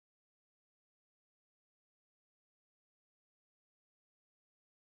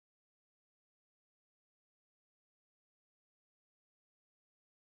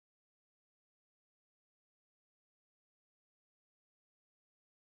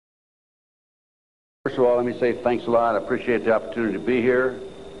First of all, let me say thanks a lot. I appreciate the opportunity to be here.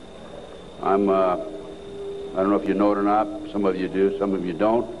 I don't know if you know it or not. Some of you do, some of you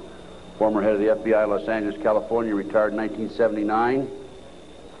don't. Former head of the FBI, Los Angeles, California, retired in 1979,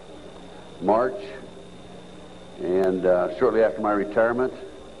 March. And shortly after my retirement,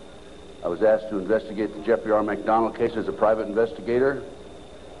 I was asked to investigate the Jeffrey R. McDonald case as a private investigator.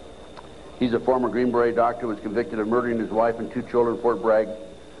 He's a former Green Beret doctor who was convicted of murdering his wife and 2 children in Fort Bragg,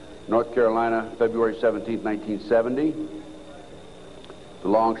 North Carolina, February 17, 1970. It's a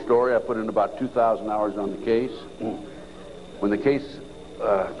long story. I put in about 2,000 hours on the case. When the case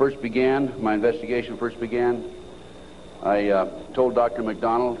first began, my investigation first began, I told Dr.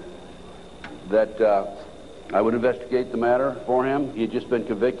 McDonald that I would investigate the matter for him. He had just been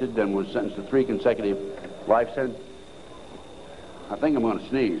convicted and was sentenced to 3 consecutive life sentences. I think I'm going to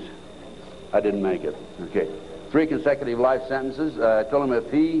sneeze. I didn't make it. Okay. 3 consecutive life sentences. I told him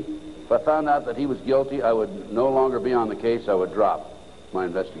if I found out that he was guilty, I would no longer be on the case. I would drop my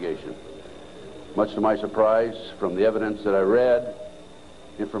investigation. Much to my surprise, from the evidence that I read,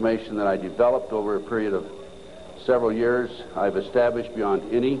 information that I developed over a period of several years, I've established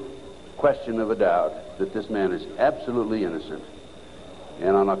beyond any question of a doubt that this man is absolutely innocent.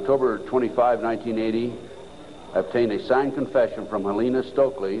 And on October 25, 1980, I obtained a signed confession from Helena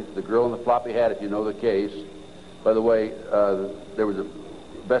Stokely, the girl in the floppy hat, if you know the case. By the way, there was a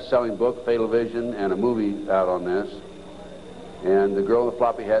best-selling book, Fatal Vision, and a movie out on this. And the girl in the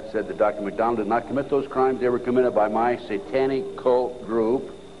floppy hat said that Dr. McDonald did not commit those crimes. They were committed by my satanic cult group.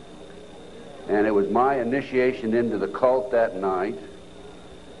 And it was my initiation into the cult that night.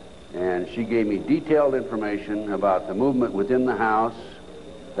 And she gave me detailed information about the movement within the house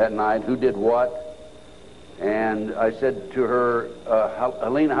that night, who did what. And I said to her,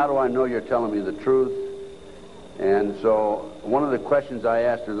 Helena, how do I know you're telling me the truth? And so one of the questions I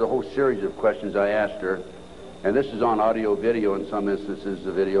asked her, the whole series of questions I asked her, and this is on audio video, in some instances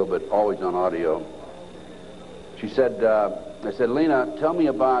the video, but always on audio. She said, I said, Helena, tell me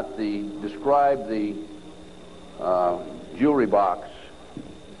about describe the jewelry box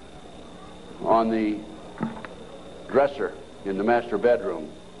on the dresser in the master bedroom.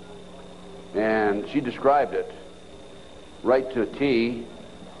 And she described it right to a T.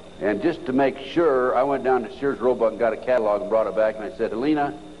 And just to make sure, I went down to Sears Roebuck and got a catalog and brought it back. And I said,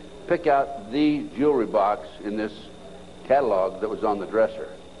 Helena, pick out the jewelry box in this catalog that was on the dresser.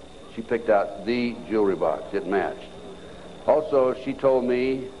 She picked out the jewelry box. It matched. Also, she told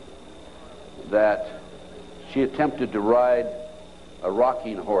me that she attempted to ride a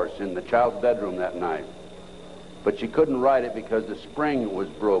rocking horse in the child's bedroom that night. But she couldn't ride it because the spring was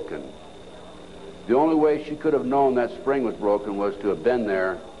broken. The only way she could have known that spring was broken was to have been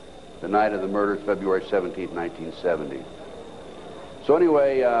there the night of the murders, February 17, 1970. So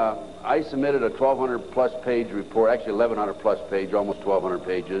anyway, I submitted a 1,200-plus page report, actually 1,100-plus page, almost 1,200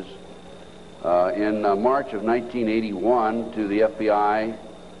 pages, in March of 1981 to the FBI,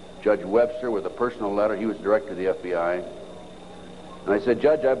 Judge Webster, with a personal letter. He was director of the FBI. And I said,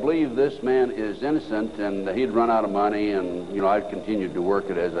 Judge, I believe this man is innocent, and he'd run out of money, and, you know, I'd continued to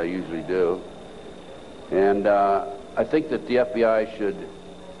work it as I usually do. And I think that the FBI should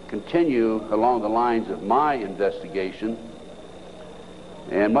continue along the lines of my investigation.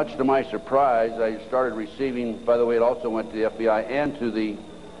 And much to my surprise, I started receiving, by the way, it also went to the FBI and to the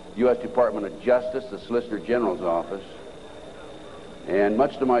U.S. Department of Justice, the Solicitor General's office. And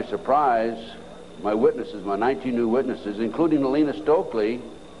much to my surprise, my witnesses, my 19 new witnesses, including Helena Stokely,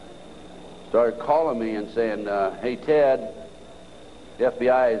 started calling me and saying, hey, Ted, the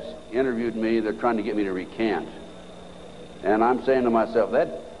FBI has interviewed me. They're trying to get me to recant. And I'm saying to myself,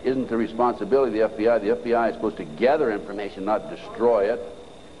 that isn't the responsibility of the FBI. The FBI is supposed to gather information, not destroy it.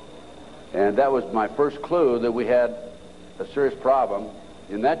 And that was my first clue that we had a serious problem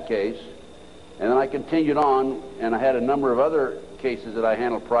in that case. And then I continued on, and I had a number of other cases that I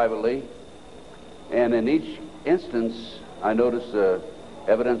handled privately. And in each instance, I noticed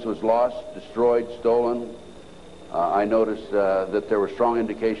evidence was lost, destroyed, stolen. I noticed that there were strong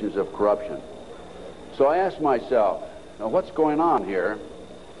indications of corruption. So I asked myself, now what's going on here?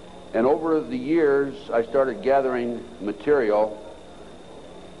 And over the years, I started gathering material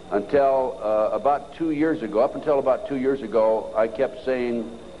until about 2 years ago. Up until about 2 years ago, I kept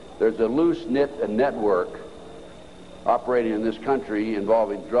saying there's a loose-knit network operating in this country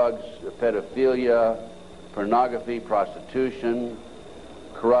involving drugs, pedophilia, pornography, prostitution,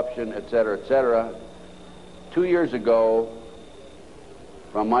 corruption, etc., etc. 2 years ago,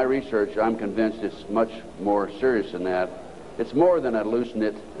 from my research, I'm convinced it's much more serious than that. It's more than a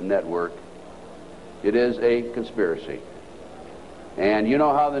loose-knit network. It is a conspiracy. And you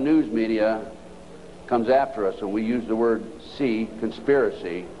know how the news media comes after us when we use the word C,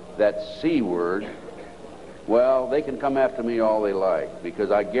 conspiracy, that C word, well, they can come after me all they like,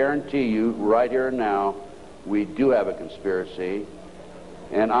 because I guarantee you right here and now, we do have a conspiracy,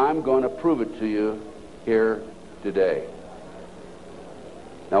 and I'm going to prove it to you here today.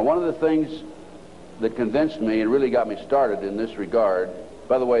 Now, one of the things that convinced me and really got me started in this regard,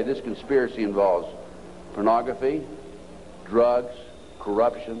 by the way, this conspiracy involves pornography, drugs,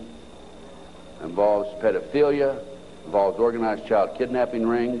 corruption, involves pedophilia, involves organized child kidnapping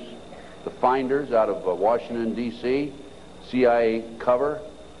rings, the finders out of Washington, D.C., CIA cover,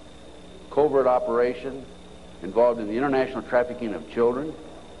 covert operation, involved in the international trafficking of children,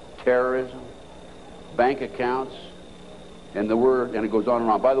 terrorism, bank accounts, and it goes on and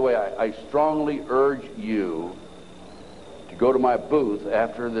on. By the way, I strongly urge you to go to my booth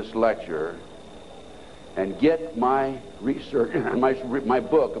after this lecture and get my research, my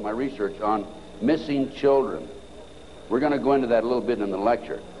book and my research on missing children. We're going to go into that a little bit in the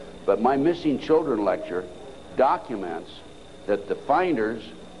lecture. But my Missing Children lecture documents that the finders,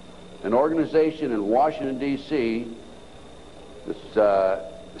 an organization in Washington, D.C., this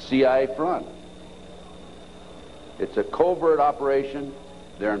CIA front. It's a covert operation.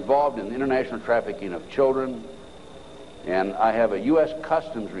 They're involved in the international trafficking of children. And I have a U.S.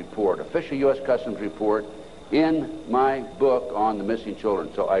 Customs report, official U.S. Customs report, in my book on the missing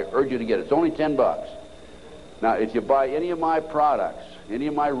children. So I urge you to get it. It's only $10. Now, if you buy any of my products, any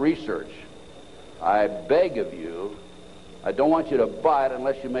of my research, I beg of you, I don't want you to buy it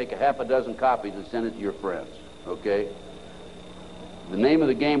unless you make a half a dozen copies and send it to your friends, okay? The name of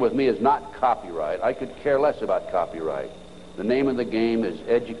the game with me is not copyright. I could care less about copyright. The name of the game is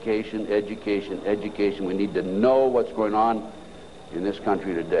education, education, education. We need to know what's going on in this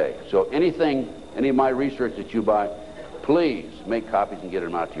country today. So any of my research that you buy, please make copies and get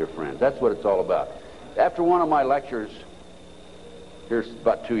them out to your friends. That's what it's all about. After one of my lectures, here's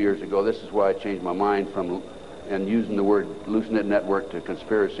about 2 years ago, this is why I changed my mind from and using the word loose-knit network to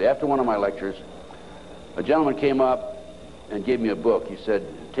conspiracy. After one of my lectures, a gentleman came up and gave me a book. He said,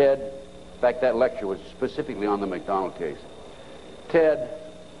 Ted, in fact, that lecture was specifically on the McDonald case. Ted,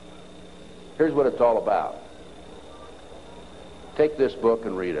 here's what it's all about. Take this book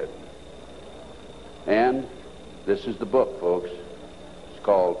and read it. And this is the book, folks. It's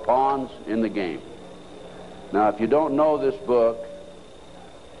called Pawns in the Game. Now, if you don't know this book,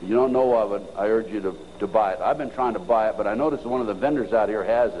 you don't know of it, I urge you to buy it. I've been trying to buy it, but I noticed one of the vendors out here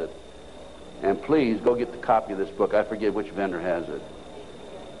has it. And please, go get the copy of this book. I forget which vendor has it.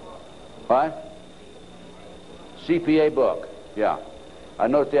 What? CPA book. Yeah. I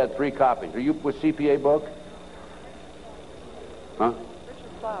noticed they had 3 copies. Are you with CPA book? Huh?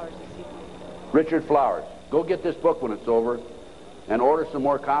 Richard Flowers is CPA. Richard Flowers. Go get this book when it's over and order some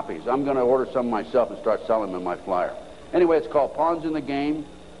more copies. I'm going to order some myself and start selling them in my flyer. Anyway, it's called Pawns in the Game,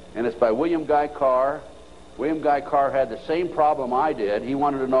 and it's by William Guy Carr. William Guy Carr had the same problem I did. He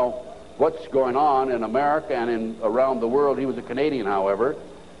wanted to know what's going on in America and around the world. He was a Canadian, however,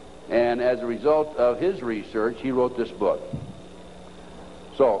 and as a result of his research, he wrote this book.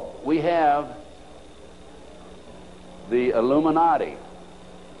 So, we have the Illuminati.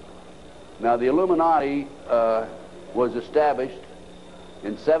 Now, the Illuminati was established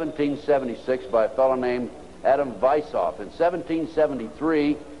in 1776 by a fellow named Adam Weishaupt. In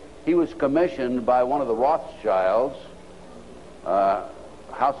 1773, he was commissioned by one of the Rothschilds,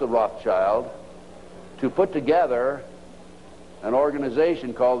 House of Rothschild, to put together an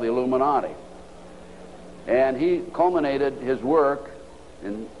organization called the Illuminati. And he culminated his work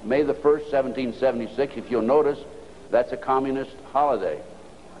in May the 1st, 1776. If you'll notice, that's a communist holiday.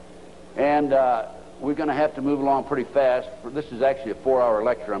 And we're going to have to move along pretty fast. This is actually a 4-hour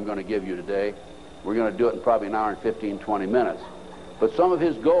lecture I'm going to give you today. We're going to do it in probably an hour and 15, 20 minutes. But some of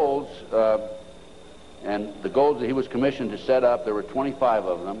his goals, and the goals that he was commissioned to set up, there were 25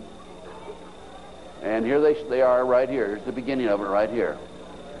 of them. And here they are right here. Here's the beginning of it right here.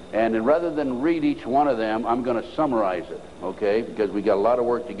 And then rather than read each one of them, I'm going to summarize it, okay? Because we got a lot of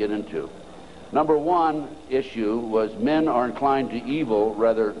work to get into. Number 1 issue was men are inclined to evil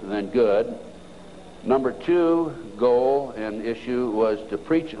rather than good. Number 2 goal and issue was to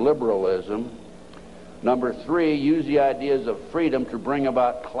preach liberalism. Number 3, use the ideas of freedom to bring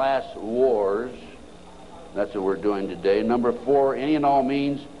about class wars. That's what we're doing today. Number 4, any and all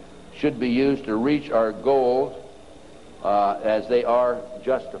means should be used to reach our goals as they are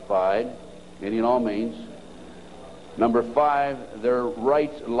justified. Any and all means. Number 5, their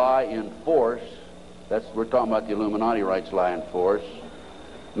rights lie in force. We're talking about the Illuminati rights lie in force.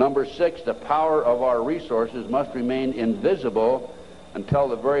 Number 6, the power of our resources must remain invisible until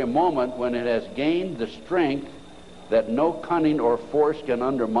the very moment when it has gained the strength that no cunning or force can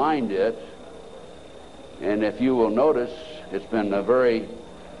undermine it. And if you will notice, it's been very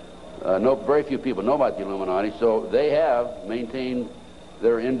few people know about the Illuminati, so they have maintained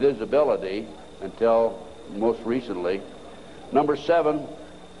their invisibility until most recently. Number 7,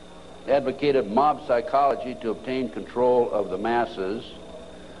 advocated mob psychology to obtain control of the masses.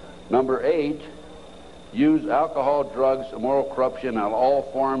 Number 8, use alcohol, drugs, moral corruption, and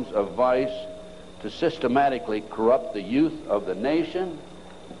all forms of vice to systematically corrupt the youth of the nation.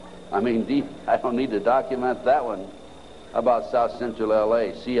 I mean, I don't need to document that one. How about South Central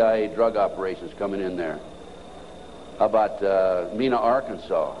L.A., CIA drug operations coming in there? How about Mena,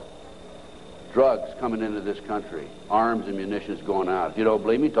 Arkansas? Drugs coming into this country, arms and munitions going out. If you don't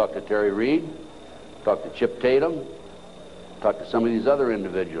believe me, talk to Terry Reid, talk to Chip Tatum, talk to some of these other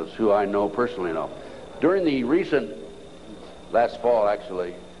individuals who I know personally know. During the recent, last fall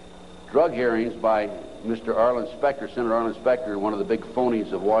actually, drug hearings by Mr. Arlen Specter, Senator Arlen Specter, one of the big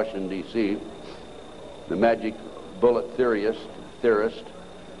phonies of Washington, D.C., the magic bullet theorist,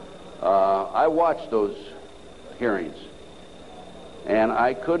 I watched those hearings, and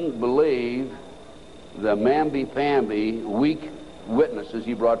I couldn't believe the mamby-pamby, weak witnesses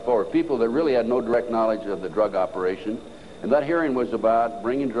he brought forward, people that really had no direct knowledge of the drug operation. And that hearing was about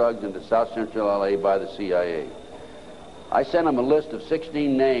bringing drugs into South Central L.A. by the CIA. I sent him a list of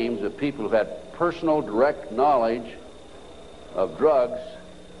 16 names of people who had personal, direct knowledge of drugs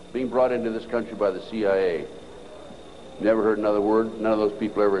being brought into this country by the CIA. Never heard another word. None of those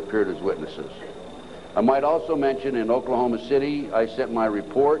people ever appeared as witnesses. I might also mention in Oklahoma City, I sent my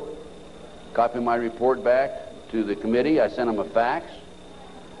report, copy my report back to the committee. I sent them a fax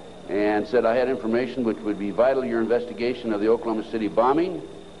and said I had information which would be vital to your investigation of the Oklahoma City bombing.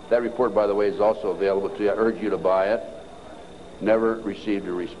 That report, by the way, is also available to you. I urge you to buy it. Never received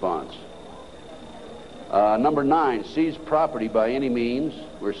a response. Number 9, seize property by any means.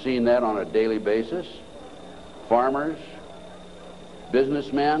 We're seeing that on a daily basis. Farmers,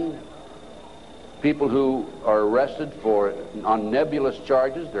 businessmen, people who are arrested on nebulous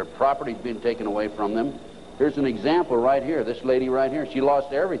charges, their property's being taken away from them. Here's an example right here. This lady right here, she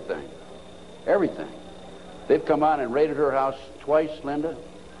lost everything. Everything. They've come out and raided her house twice, Linda.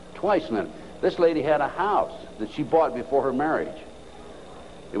 Twice, Linda. This lady had a house that she bought before her marriage.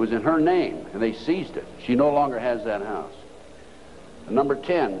 It was in her name, and they seized it. She no longer has that house. Number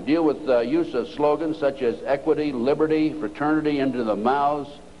 10, deal with the use of slogans such as equity, liberty, fraternity into the mouths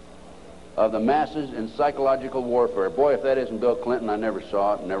of the masses in psychological warfare. Boy, if that isn't Bill Clinton, I never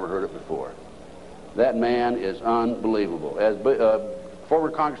saw it, never heard it before. That man is unbelievable. As former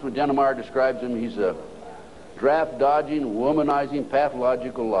Congressman Dennemeyer describes him, he's a draft-dodging, womanizing,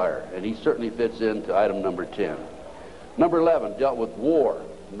 pathological liar, and he certainly fits into item number 10. Number 11 dealt with war,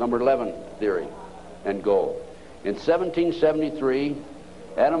 number 11 theory and goal. In 1773,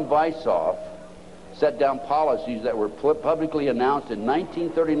 Adam Weishaupt set down policies that were publicly announced in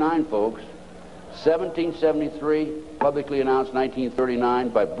 1939, folks. 1773, publicly announced 1939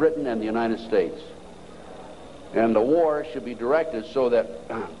 by Britain and the United States. And the war should be directed so that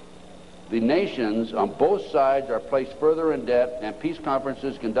the nations on both sides are placed further in debt and peace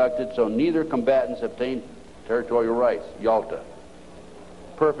conferences conducted so neither combatants obtain territorial rights. Yalta.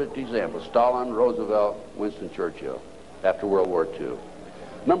 Perfect example. Stalin, Roosevelt, Winston Churchill after World War II.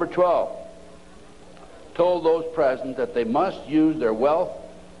 Number 12, told those present that they must use their wealth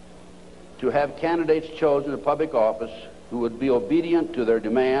to have candidates chosen to public office who would be obedient to their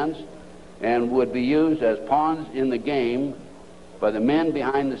demands and would be used as pawns in the game by the men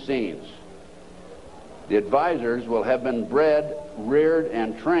behind the scenes. The advisors will have been bred, reared,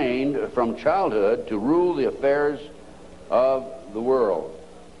 and trained from childhood to rule the affairs of the world.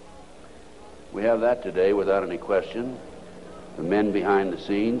 We have that today without any question. The men behind the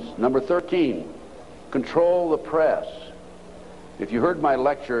scenes. Number 13, control the press. If you heard my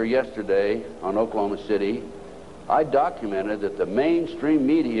lecture yesterday on Oklahoma City, I documented that the mainstream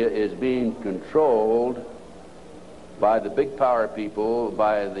media is being controlled by the big power people,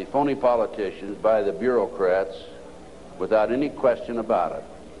 by the phony politicians, by the bureaucrats, without any question about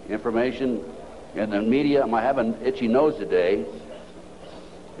it. Information in the media, I have an itchy nose today.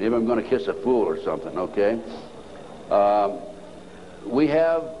 Maybe I'm going to kiss a fool or something, okay? We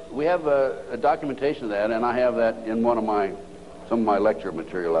have a documentation of that, and I have that in some of my lecture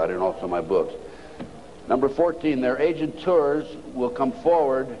material out, and also my books. Number 14, their agenteurs will come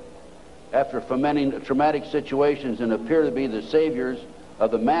forward after fomenting traumatic situations and appear to be the saviors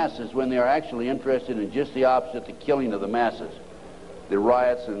of the masses when they are actually interested in just the opposite, the killing of the masses. The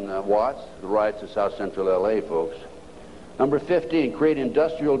riots in Watts, the riots in South Central L.A., folks. Number 15, create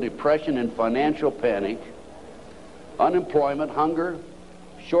industrial depression and financial panic, unemployment, hunger,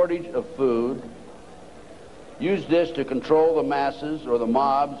 shortage of food. Use this to control the masses or the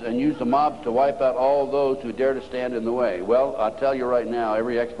mobs, and use the mobs to wipe out all those who dare to stand in the way. Well, I'll tell you right now,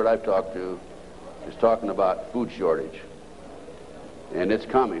 every expert I've talked to is talking about food shortage. And it's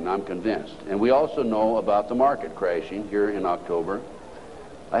coming, I'm convinced. And we also know about the market crashing here in October.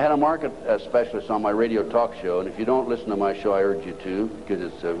 I had a market specialist on my radio talk show, and if you don't listen to my show, I urge you to, because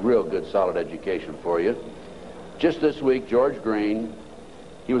it's a real good, solid education for you. Just this week, George Green,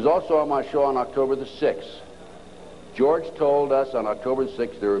 he was also on my show on October the 6th. George told us on October the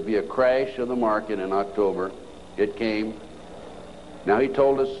 6th there would be a crash of the market in October. It came. Now he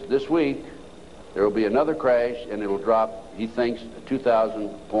told us this week there will be another crash, and it will drop, he thinks, 2,000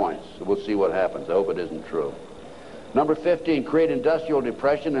 points. So we'll see what happens. I hope it isn't true. Number 15, create industrial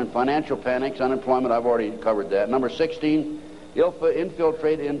depression and financial panics, unemployment. I've already covered that. Number 16,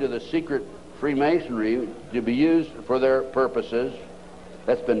 infiltrate into the secret Freemasonry to be used for their purposes.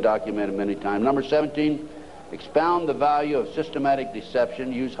 That's been documented many times. Number 17, expound the value of systematic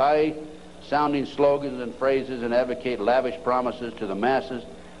deception. Use high-sounding slogans and phrases and advocate lavish promises to the masses,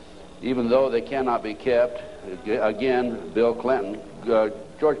 even though they cannot be kept. Again, Bill Clinton.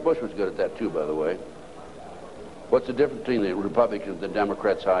 George Bush was good at that too, by the way. What's the difference between the Republicans and the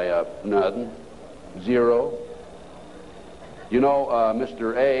Democrats high up? Nothing. Zero. You know,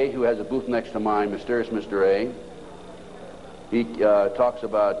 Mr. A, who has a booth next to mine, Mysterious Mr. A, he talks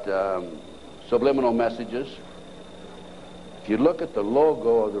about subliminal messages. If you look at the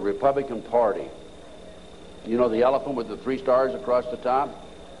logo of the Republican Party, you know the elephant with the 3 stars across the top?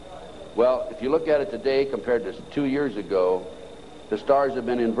 Well, if you look at it today compared to 2 years ago, the stars have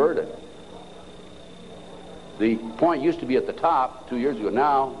been inverted. The point used to be at the top 2 years ago.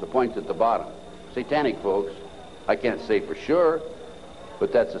 Now the point's at the bottom. Satanic, folks. I can't say for sure,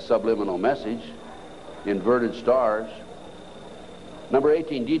 but that's a subliminal message. Inverted stars. Number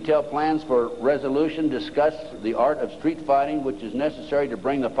 18, detail plans for resolution. Discuss the art of street fighting, which is necessary to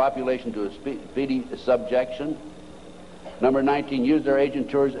bring the population to a speedy subjection. Number 19, use their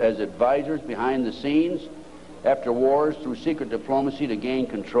agentures as advisors behind the scenes after wars through secret diplomacy to gain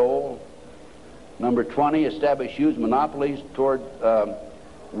control. Number 20, establish huge monopolies toward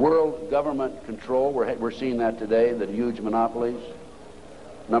world government control. We're seeing that today, the huge monopolies.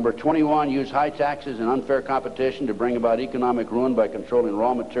 Number 21, use high taxes and unfair competition to bring about economic ruin by controlling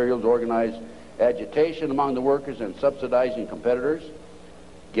raw materials, organize agitation among the workers, and subsidizing competitors.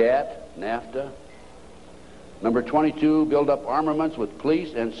 GATT, NAFTA. Number 22, build up armaments with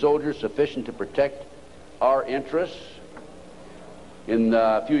police and soldiers sufficient to protect our interests.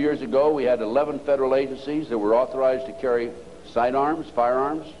 A few years ago, we had 11 federal agencies that were authorized to carry sidearms,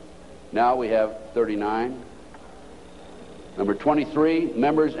 firearms. Now we have 39. Number 23,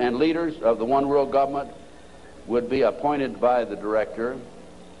 members and leaders of the one world government would be appointed by the director.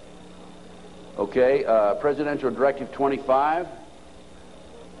 Okay, Presidential Directive 25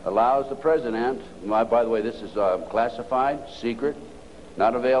 allows the president, by the way, this is classified, secret,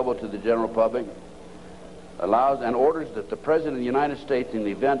 not available to the general public, allows and orders that the President of the United States, in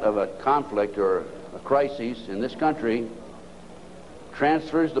the event of a conflict or a crisis in this country,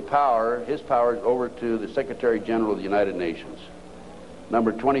 transfers the power, his powers, over to the Secretary General of the United Nations.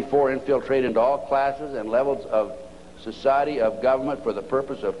 Number 24, infiltrate into all classes and levels of society, of government, for the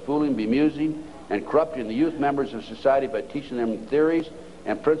purpose of fooling, bemusing, and corrupting the youth members of society by teaching them theories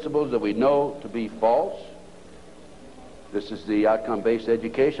and principles that we know to be false. This is the outcome-based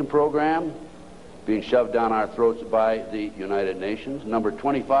education program being shoved down our throats by the United Nations. Number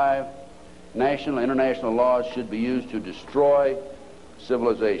 25, national and international laws should be used to destroy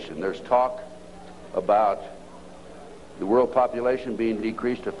civilization. There's talk about the world population being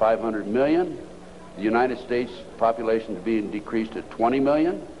decreased to 500 million, the United States population being decreased to 20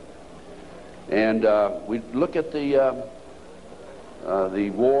 million. And we look at the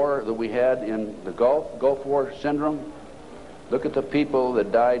war that we had in the Gulf War syndrome. Look at the people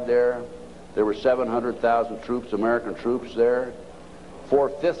that died there. There were 700,000 troops, American troops there.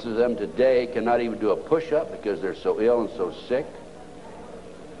 4/5 of them today cannot even do a push-up because they're so ill and so sick.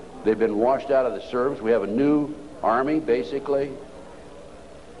 They've been washed out of the service. We have a new army, basically.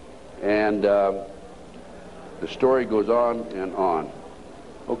 And the story goes on and on.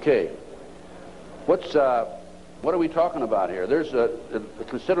 Okay. What are we talking about here? There's a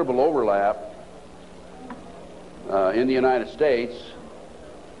considerable overlap in the United States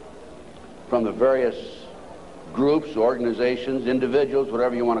from the various groups, organizations, individuals,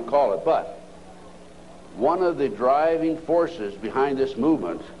 whatever you want to call it. But one of the driving forces behind this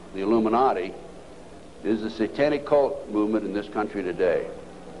movement, the Illuminati, is the satanic cult movement in this country today.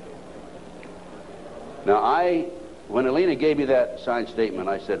 Now, when Alina gave me that signed statement,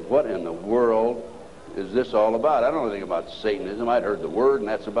 I said, what in the world is this all about? I don't know anything about Satanism. I'd heard the word, and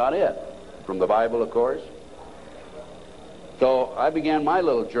that's about it. From the Bible, of course. So I began my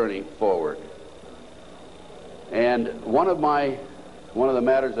little journey forward. And one of the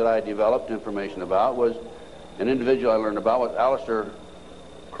matters that I developed information about was an individual I learned about was Aleister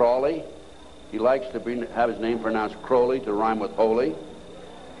Crowley. He likes to have his name pronounced Crowley to rhyme with holy.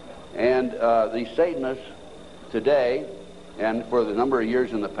 And the Satanists today, and for the number of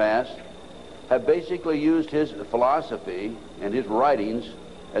years in the past, have basically used his philosophy and his writings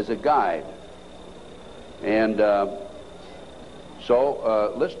as a guide. And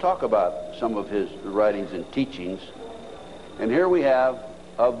so let's talk about some of his writings and teachings. And here we have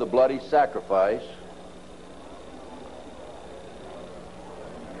Of the Bloody Sacrifice.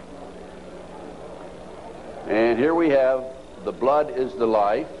 And here we have The Blood is the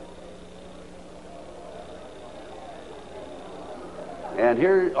Life. And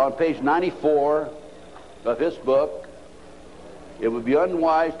here on page 94 of his book, it would be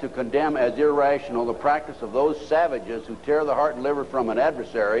unwise to condemn as irrational the practice of those savages who tear the heart and liver from an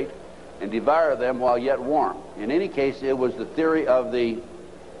adversary and devour them while yet warm. In any case, it was the theory of the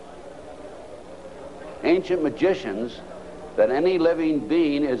ancient magicians that any living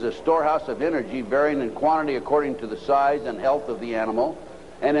being is a storehouse of energy varying in quantity according to the size and health of the animal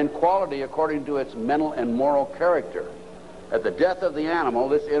and in quality according to its mental and moral character. At the death of the animal,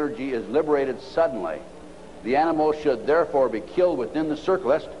 this energy is liberated suddenly. The animal should therefore be killed within the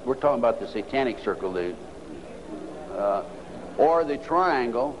circle. We're talking about the satanic circle, or the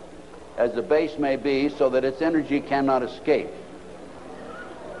triangle, as the base may be, so that its energy cannot escape.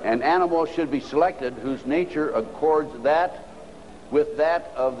 An animal should be selected whose nature accords that with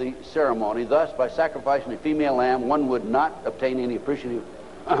that of the ceremony. Thus, by sacrificing a female lamb, one would not obtain any appreciative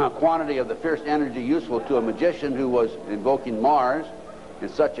quantity of the fierce energy useful to a magician who was invoking Mars. In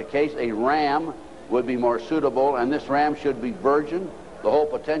such a case, a ram would be more suitable, and this ram should be virgin. The whole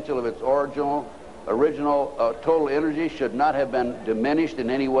potential of its original total energy should not have been diminished in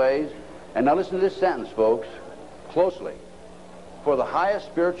any ways. And now listen to this sentence, folks, closely. For the highest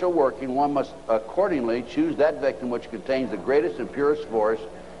spiritual working, one must accordingly choose that victim which contains the greatest and purest force.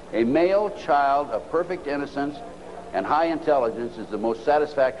 A male child of perfect innocence and high intelligence is the most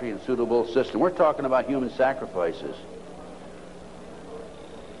satisfactory and suitable system. We're talking about human sacrifices.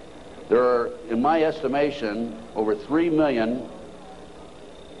 There are, in my estimation, over 3 million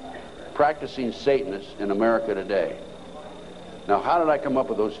practicing Satanists in America today. Now, how did I come up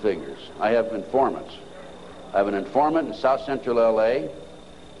with those figures? I have informants. I have an informant in South Central L.A.,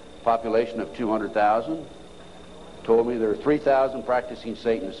 population of 200,000, told me there are 3,000 practicing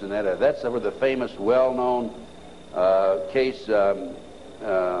Satanists in that area. That's where the famous, well-known case,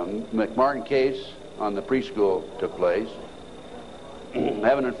 McMartin case on the preschool took place. I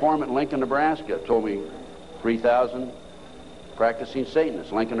have an informant in Lincoln, Nebraska, told me 3,000 practicing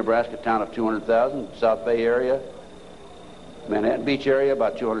Satanists. Lincoln, Nebraska, town of 200,000. South Bay area, Manhattan Beach area,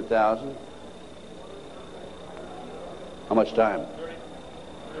 about 200,000. How much time?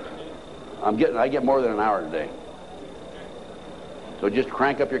 I get more than an hour today. So just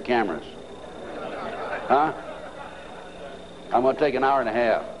crank up your cameras. Huh? I'm going to take an hour and a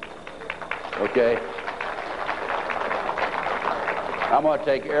half. Okay? I'm going to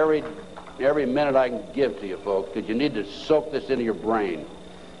take every minute I can give to you, folks, because you need to soak this into your brain.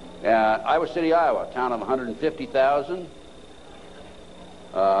 Iowa City, Iowa, town of 150,000.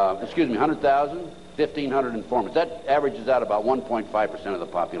 100,000. 1,500 informants. That averages out about 1.5% of the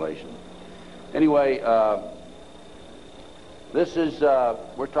population. Anyway, this is,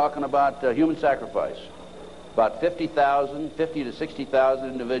 we're talking about human sacrifice. About 50 to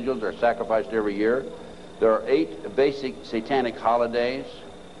 60,000 individuals are sacrificed every year. There are 8 basic satanic holidays.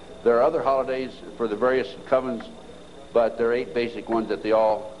 There are other holidays for the various covens, but there are 8 basic ones that they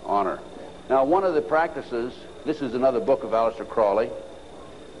all honor. Now, one of the practices, this is another book of Aleister Crowley.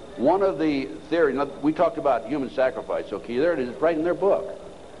 One of the theories, we talked about human sacrifice, okay, there it is, right in their book.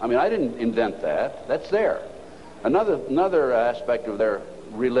 I mean, I didn't invent that. That's there. Another aspect of their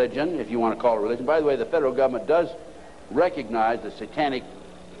religion, if you want to call it religion, by the way, the federal government does recognize the satanic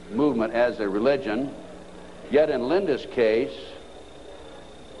movement as a religion, yet in Linda's case,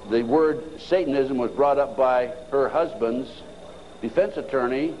 the word Satanism was brought up by her husband's defense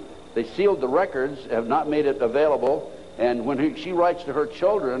attorney. They sealed the records, have not made it available. And when she writes to her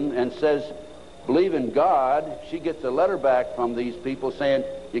children and says, believe in God, she gets a letter back from these people saying,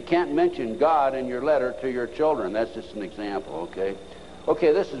 you can't mention God in your letter to your children. That's just an example, okay?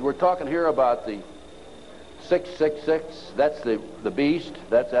 Okay, we're talking here about the 666, that's the beast,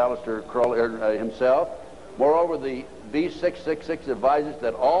 that's Aleister Crowley himself. Moreover, the beast 666 advises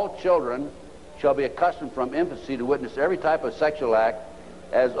that all children shall be accustomed from infancy to witness every type of sexual act,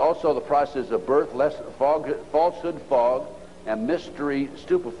 as also the process of birth, lest falsehood fog and mystery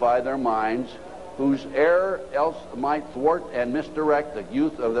stupefy their minds, whose error else might thwart and misdirect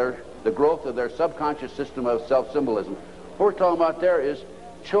the growth of their subconscious system of self-symbolism. What we're talking about there is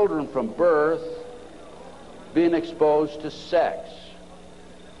children from birth being exposed to sex.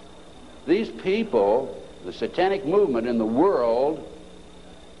 These people, the satanic movement in the world,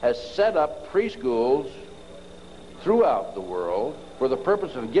 has set up preschools throughout the world for the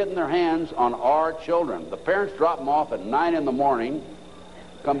purpose of getting their hands on our children. The parents drop them off at 9 in the morning,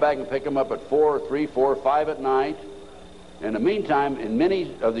 come back and pick them up at 4 or 3, 4 or 5 at night. In the meantime, in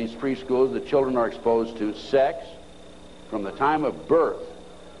many of these preschools, the children are exposed to sex from the time of birth.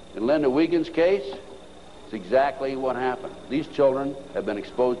 In Linda Wiegand's case, it's exactly what happened. These children have been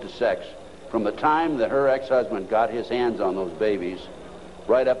exposed to sex from the time that her ex-husband got his hands on those babies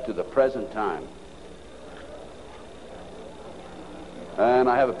right up to the present time. And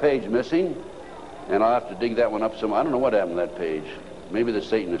I have a page missing, and I'll have to dig that one up some. I don't know what happened to that page. Maybe the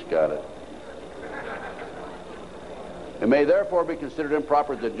Satanist got it. It may therefore be considered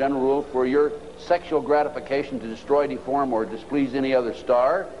improper as a general rule for your sexual gratification to destroy, deform, or displease any other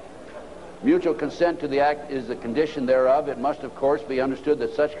star. Mutual consent to the act is the condition thereof. It must, of course, be understood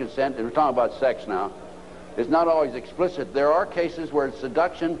that such consent, and we're talking about sex now, is not always explicit. There are cases where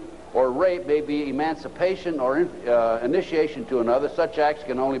seduction or rape may be emancipation or initiation to another. Such acts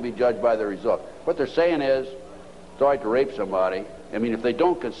can only be judged by the result. What they're saying is, it's all right to rape somebody. I mean, if they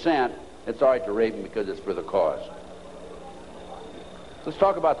don't consent, it's all right to rape them because it's for the cause. Let's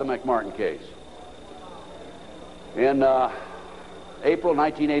talk about the McMartin case. In April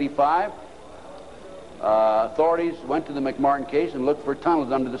 1985, authorities went to the McMartin case and looked for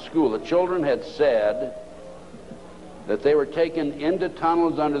tunnels under the school. The children had said that they were taken into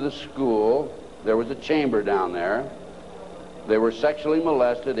tunnels under the school. There was a chamber down there. They were sexually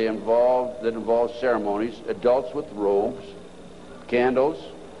molested. That involved ceremonies, adults with robes, candles,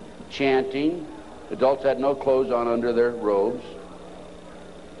 chanting. Adults had no clothes on under their robes.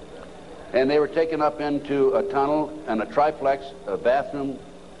 And they were taken up into a tunnel and a triplex, a bathroom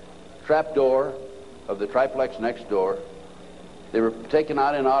trap door of the triplex next door. They were taken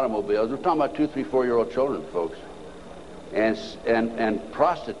out in automobiles. We're talking about 2, 3, 4-year-old children, folks, and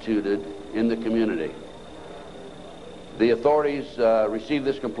prostituted in the community. The authorities received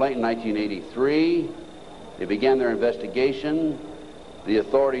this complaint in 1983. They began their investigation. The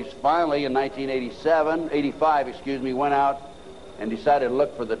authorities finally, in 1985, went out and decided to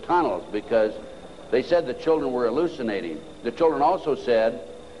look for the tunnels because they said the children were hallucinating. The children also said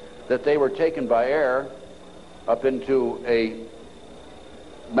that they were taken by air up into a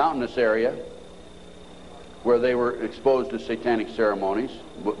mountainous area where they were exposed to satanic ceremonies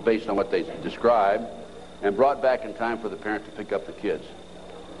based on what they described, and brought back in time for the parents to pick up the kids.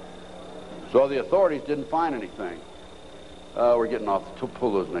 So the authorities didn't find anything. We're getting off.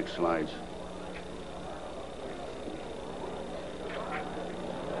 Pull those next slides.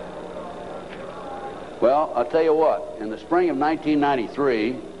 Well, I'll tell you what. In the spring of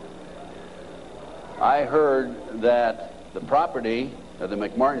 1993, I heard that the property of the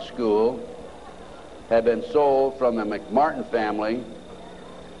McMartin School had been sold from the McMartin family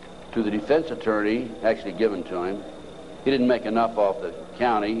to the defense attorney, actually given to him. He didn't make enough off the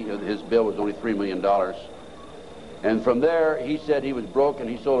county. His bill was only $3 million. And from there, he said he was broke and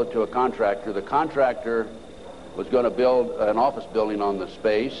he sold it to a contractor. The contractor was going to build an office building on the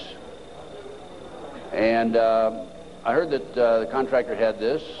space. And I heard that the contractor had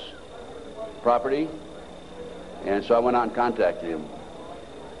this property, and so I went out and contacted him.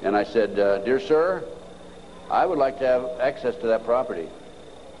 And I said, dear sir, I would like to have access to that property.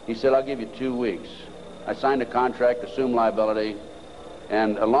 He said, I'll give you 2 weeks. I signed a contract, assumed liability,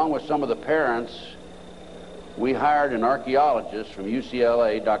 and along with some of the parents, we hired an archaeologist from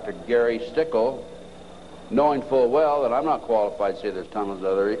UCLA, Dr. Gary Stickle, knowing full well that I'm not qualified to say there's tunnels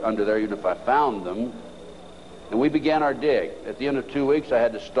under there, even if I found them. And we began our dig. At the end of 2 weeks, I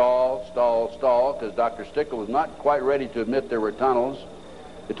had to stall, because Dr. Stickle was not quite ready to admit there were tunnels.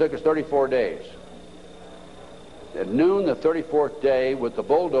 It took us 34 days. At noon the 34th day, with the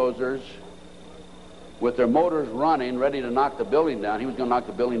bulldozers, with their motors running, ready to knock the building down, he was going to knock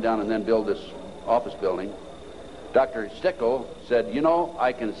the building down and then build this office building. Dr. Stickle said, you know,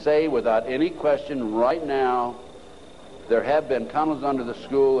 I can say without any question right now, there have been tunnels under the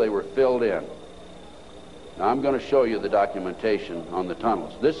school. They were filled in. Now, I'm going to show you the documentation on the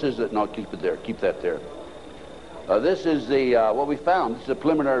tunnels. This is it. No, keep it there. Keep that there. This is the what we found. This is a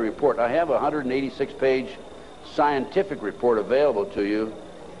preliminary report. I have a 186-page scientific report available to you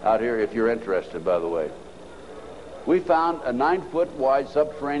out here if you're interested, by the way. We found a 9-foot wide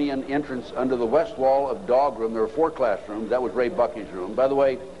subterranean entrance under the west wall of dog room. There were 4 classrooms. That was Ray Bucky's room. By the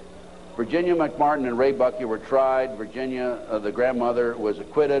way, Virginia McMartin and Ray Bucky were tried. Virginia, the grandmother, was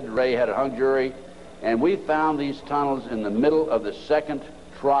acquitted. Ray had a hung jury. And we found these tunnels in the middle of the second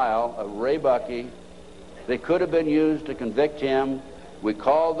trial of Ray Bucky. They could have been used to convict him. We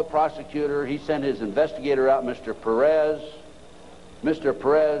called the prosecutor. He sent his investigator out, Mr. Perez. Mr.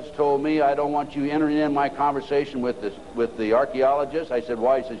 Perez told me, I don't want you entering in my conversation with the archaeologist. I said,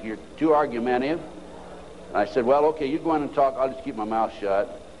 why? He says, you're too argumentative. I said, well, okay, you go in and talk. I'll just keep my mouth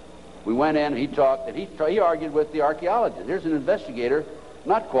shut. We went in, he talked, and he argued with the archaeologist. Here's an investigator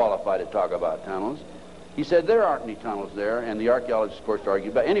not qualified to talk about tunnels. He said, there aren't any tunnels there, and the archaeologist, of course,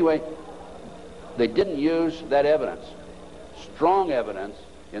 argued. But anyway, they didn't use that evidence, strong evidence,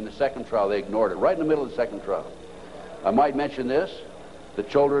 in the second trial. They ignored it, right in the middle of the second trial. I might mention this. The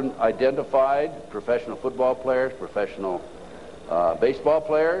children identified professional football players, professional baseball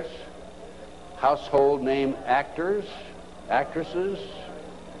players, household name actors, actresses,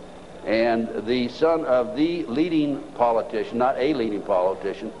 and the son of the leading politician, not a leading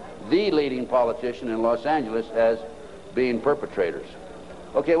politician, the leading politician in Los Angeles as being perpetrators.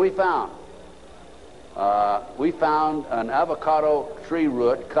 Okay, we found an avocado tree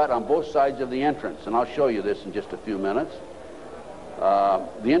root cut on both sides of the entrance, and I'll show you this in just a few minutes.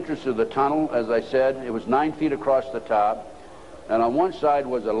 The entrance of the tunnel, as I said, it was 9 feet across the top, and on one side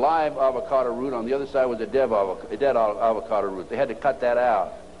was a live avocado root, on the other side was a dead avocado root. They had to cut that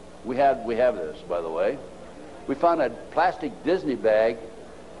out. We have this, by the way. We found a plastic Disney bag,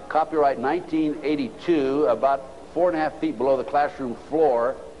 copyright 1982, about 4.5 feet below the classroom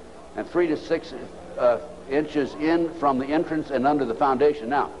floor, and 3 to 6 inches in from the entrance and under the foundation.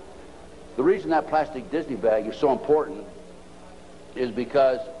 Now, the reason that plastic Disney bag is so important is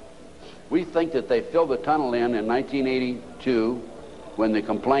because we think that they filled the tunnel in 1982 when the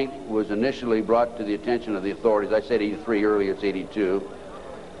complaint was initially brought to the attention of the authorities. I said 83 earlier, it's 82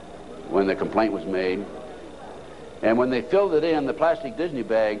 when the complaint was made. And when they filled it in, the plastic Disney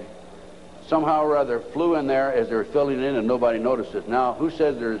bag somehow or other flew in there as they were filling it in, and nobody noticed it. Now, who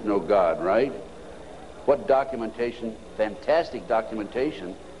says there is no God, right? What documentation, fantastic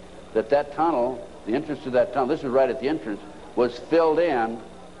documentation, that tunnel, the entrance to that tunnel, this is right at the entrance, was filled in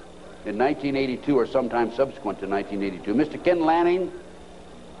 1982 or sometime subsequent to 1982. Mr. Ken Lanning,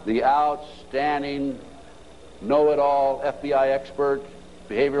 the outstanding, know-it-all FBI expert,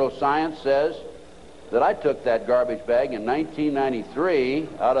 behavioral science, says that I took that garbage bag in 1993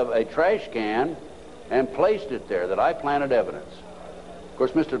 out of a trash can and placed it there, that I planted evidence. Of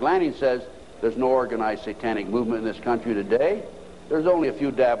course, Mr. Lanning says there's no organized satanic movement in this country today. There's only a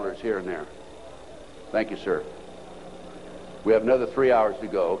few dabblers here and there. Thank you, sir. We have another 3 hours to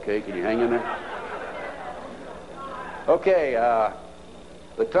go, okay? Can you hang in there? Okay,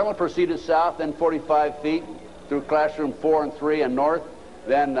 the tunnel proceeded south, then 45 feet through classroom 4 and 3 and north,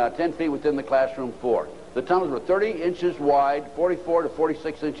 then 10 feet within the classroom 4. The tunnels were 30 inches wide, 44 to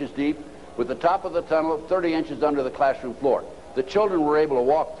 46 inches deep, with the top of the tunnel 30 inches under the classroom floor. The children were able to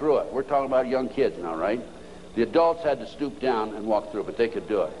walk through it. We're talking about young kids now, right? The adults had to stoop down and walk through it, but they could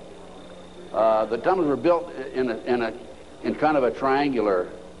do it. The tunnels were built in kind of a triangular,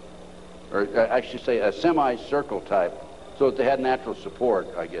 or I should say a semicircle type, so that they had natural support,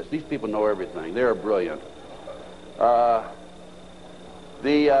 I guess. These people know everything. They're brilliant.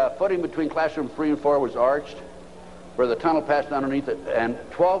 The footing between classroom 3 and 4 was arched, where the tunnel passed underneath it, and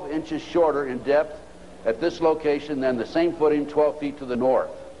 12 inches shorter in depth at this location than the same footing 12 feet to the north.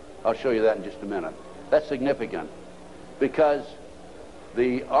 I'll show you that in just a minute. That's significant, because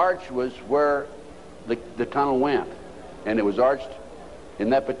the arch was where the tunnel went, and it was arched in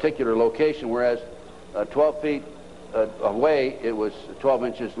that particular location, whereas 12 feet away, it was 12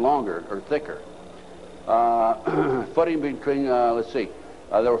 inches longer or thicker. Footing between, let's see,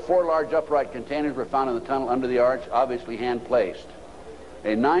 there were 4 large upright containers were found in the tunnel under the arch, obviously hand-placed.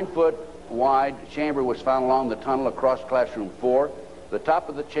 A 9-foot wide chamber was found along the tunnel across classroom 4. The top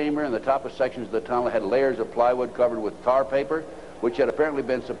of the chamber and the top of sections of the tunnel had layers of plywood covered with tar paper, which had apparently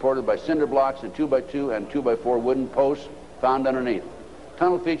been supported by cinder blocks and 2x2 and 2x4 wooden posts found underneath.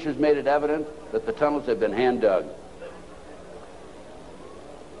 Tunnel features made it evident that the tunnels had been hand-dug.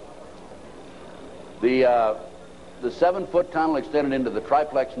 The 7-foot tunnel extended into the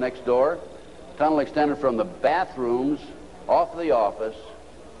triplex next door. Tunnel extended from the bathrooms off the office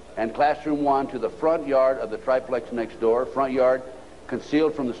and classroom 1 to the front yard of the triplex next door. Front yard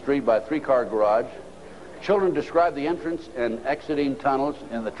concealed from the street by a 3-car garage. Children described the entrance and exiting tunnels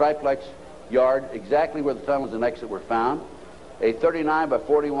in the triplex yard, exactly where the tunnels and exit were found. A 39 by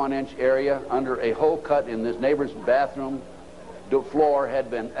 41 inch area under a hole cut in this neighbor's bathroom floor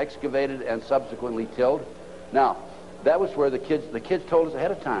had been excavated and subsequently tilled. Now, that was where the kids told us ahead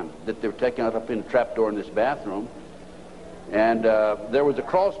of time that they were taking it up in a trapdoor in this bathroom. And there was a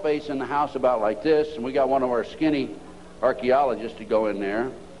crawl space in the house about like this, and we got one of our skinny archaeologists to go in there,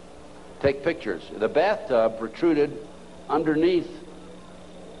 take pictures. The bathtub protruded underneath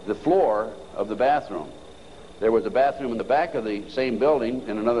the floor of the bathroom. There was a bathroom in the back of the same building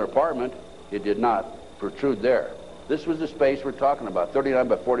in another apartment. It did not protrude there. This was the space we're talking about, 39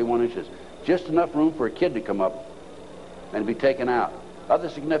 by 41 inches. Just enough room for a kid to come up and be taken out. Other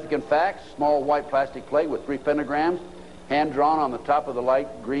significant facts: small white plastic plate with 3 pentagrams, hand-drawn on the top of the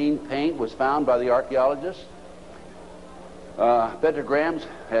light green paint, was found by the archaeologists. Pentagrams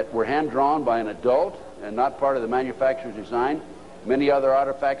were hand-drawn by an adult and not part of the manufacturer's design. Many other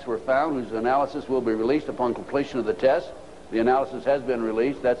artifacts were found whose analysis will be released upon completion of the test. The analysis has been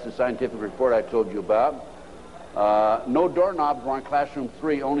released. That's the scientific report I told you about. No doorknobs were on classroom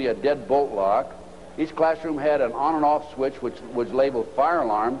 3, only a dead bolt lock. Each classroom had an on and off switch which was labeled fire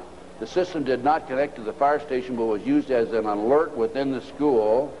alarm. The system did not connect to the fire station but was used as an alert within the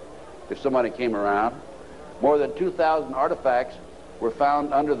school if somebody came around. More than 2,000 artifacts were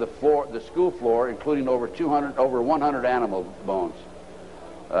found under the school floor, including over 100 animal bones.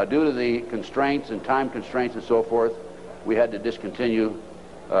 Due to the constraints and time constraints and so forth, we had to discontinue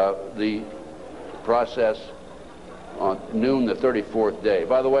the process on noon the 34th day.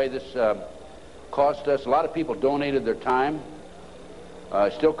 By the way, this cost us, a lot of people donated their time.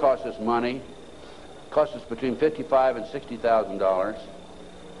 It still costs us money. It cost us between $55,000 and $60,000.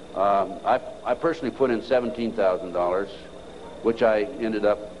 I personally put in $17,000, which I ended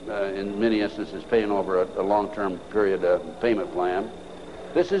up, in many instances, paying over a long-term period payment plan.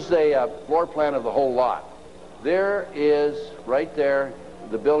 This is a floor plan of the whole lot. There is, right there,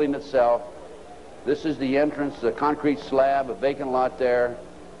 the building itself. This is the entrance, the concrete slab, a vacant lot there.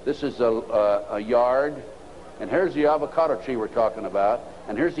 This is a yard. And here's the avocado tree we're talking about.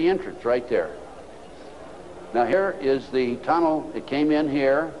 And here's the entrance right there. Now here is the tunnel. It came in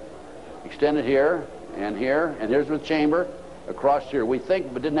here, extended here, and here's the chamber across here. We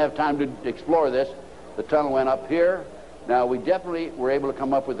think, but didn't have time to explore this, the tunnel went up here. Now we definitely were able to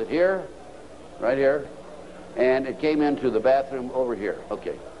come up with it here, right here, and it came into the bathroom over here.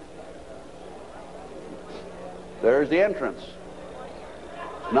 Okay. There's the entrance.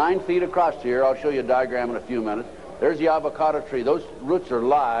 9 feet across here. I'll show you a diagram in a few minutes. There's the avocado tree. Those roots are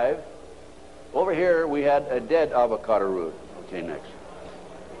live. Over here we had a dead avocado root. Okay, next.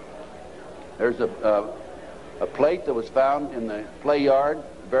 There's a plate that was found in the play yard,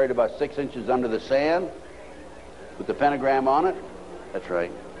 buried about 6 inches under the sand, with the pentagram on it. That's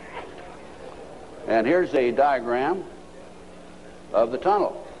right. And here's a diagram of the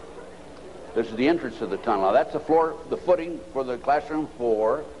tunnel. This is the entrance to the tunnel. Now that's the floor, the footing for the classroom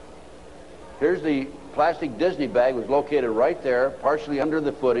 4. Here's the plastic Disney bag, was located right there, partially under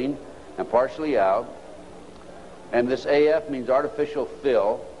the footing and partially out. And this AF means artificial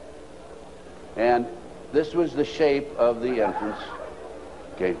fill. And this was the shape of the entrance.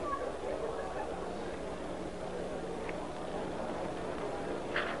 Okay.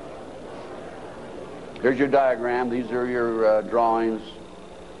 Here's your diagram. These are your drawings.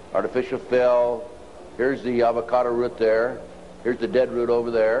 Artificial fill. Here's the avocado root there. Here's the dead root over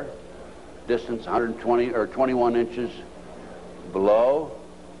there. Distance 120 or 21 inches below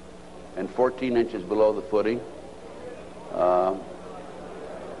and 14 inches below the footing.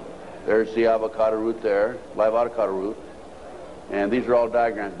 There's the avocado root there, live avocado root. And these are all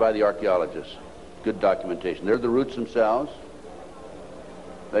diagrams by the archaeologists. Good documentation. They're the roots themselves.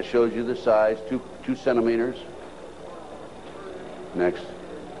 That shows you the size, 2 centimeters. Next.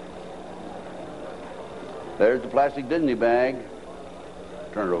 There's the plastic Disney bag.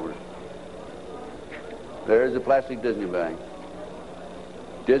 Turn it over. There's the plastic Disney bag.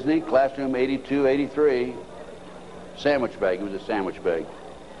 Disney, classroom 82, 83. Sandwich bag. It was a sandwich bag.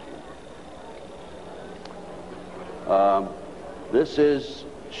 This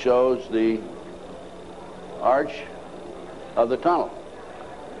shows the arch of the tunnel.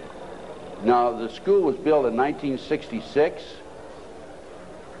 Now, the school was built in 1966,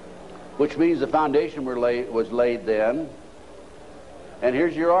 which means the foundation was laid then. And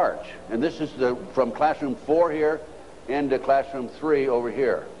here's your arch. And this is from classroom 4 here into classroom 3 over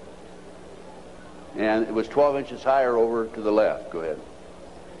here. And it was 12 inches higher over to the left. Go ahead.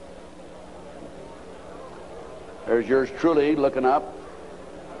 There's yours truly looking up.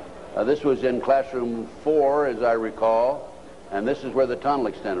 This was in classroom 4, as I recall, and this is where the tunnel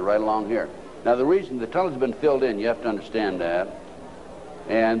extended, right along here. Now, the reason the tunnel's been filled in, you have to understand that,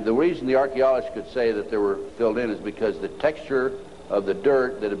 and the reason the archaeologists could say that they were filled in is because the texture of the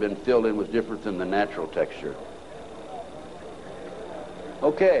dirt that had been filled in was different than the natural texture.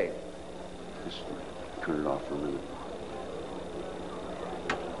 Okay. Just turn it off for a minute.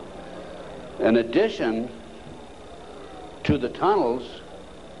 In addition to the tunnels,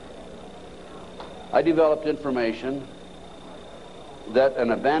 I developed information that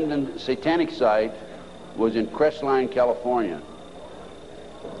an abandoned satanic site was in Crestline, California.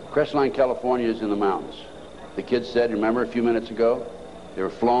 Crestline, California is in the mountains. The kids said, remember a few minutes ago, they were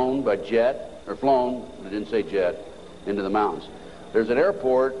flown by jet, or flown, they didn't say jet, into the mountains. There's an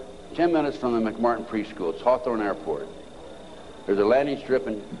airport 10 minutes from the McMartin preschool. It's Hawthorne Airport. There's a landing strip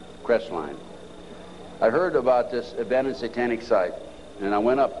in Crestline. I heard about this abandoned satanic site, and I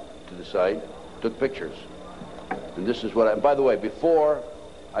went up to the site, took pictures. And this is what I, by the way, before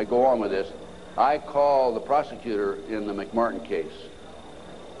I go on with this, I called the prosecutor in the McMartin case.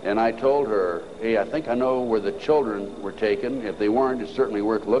 And I told her, hey, I think I know where the children were taken. If they weren't, it's certainly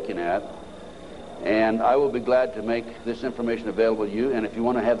worth looking at. And I will be glad to make this information available to you. And if you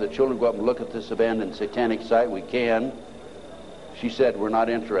want to have the children go up and look at this abandoned satanic site, we can. She said, we're not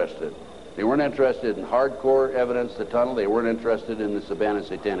interested. They weren't interested in hardcore evidence, the tunnel. They weren't interested in this abandoned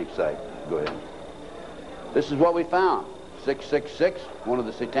satanic site. Go ahead. This is what we found. 666, one of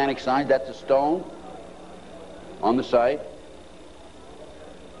the satanic signs. That's a stone on the site.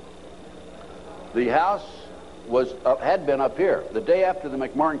 The house was had been up here. The day after the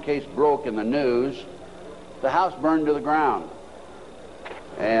McMartin case broke in the news, the house burned to the ground.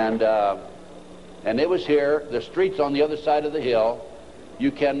 And it was here. The street's on the other side of the hill.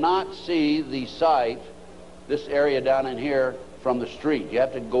 You cannot see the site, this area down in here, from the street. You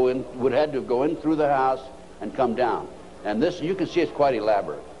have to go in, would have to go in through the house and come down. And this, you can see it's quite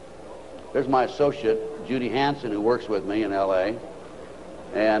elaborate. There's my associate, Judy Hansen, who works with me in L.A.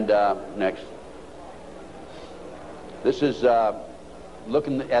 And next. This is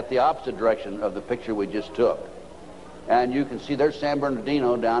looking at the opposite direction of the picture we just took. And you can see there's San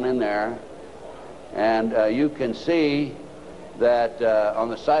Bernardino down in there. And you can see that on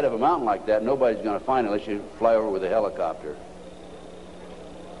the side of a mountain like that, nobody's going to find it unless you fly over with a helicopter.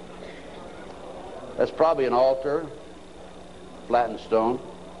 That's probably an altar, flattened stone.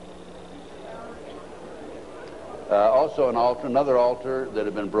 Also an altar, another altar that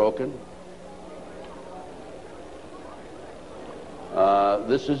had been broken.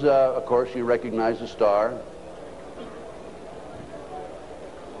 This is, of course, you recognize the star.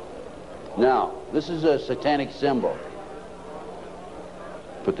 Now, this is a satanic symbol.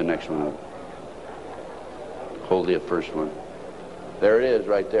 Put the next one up. Hold the first one. There it is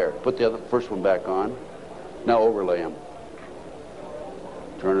right there. Put the first one back on. Now overlay them.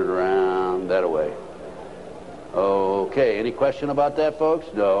 Turn it around, that away. Okay, any question about that, folks?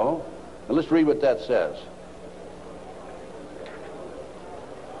 No. Now let's read what that says.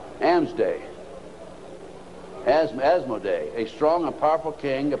 Asmodee, a strong and powerful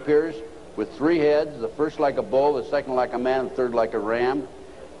king, appears with 3 heads, the first like a bull, the second like a man, the third like a ram.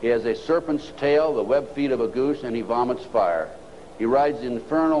 He has a serpent's tail, the webbed feet of a goose, and he vomits fire. He rides the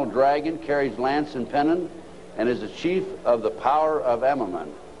infernal dragon, carries lance and pennon, and is the chief of the power of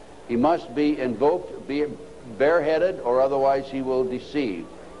Amaman. He must be invoked, be bareheaded, or otherwise he will deceive.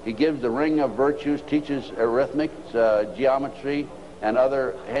 He gives the ring of virtues, teaches arithmetic, geometry, and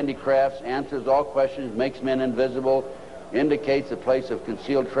other handicrafts, answers all questions, makes men invisible, indicates the place of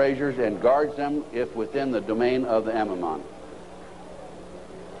concealed treasures, and guards them if within the domain of the Amaman.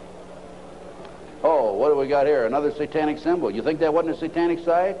 Oh, what do we got here? Another satanic symbol. You think that wasn't a satanic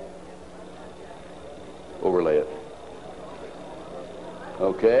site? Overlay it.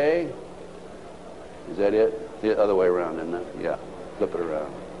 Okay. Is that it? The other way around, isn't it? Yeah. Flip it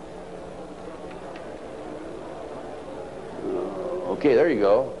around. Okay, there you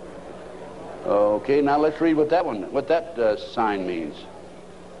go. Okay, now let's read what that sign means.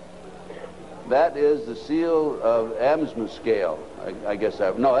 That is the seal of Amsmascale. I guess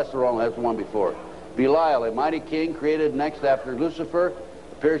no, that's the wrong. That's the one before. Belial, a mighty king created next after Lucifer,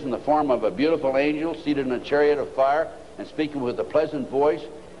 appears in the form of a beautiful angel seated in a chariot of fire and speaking with a pleasant voice.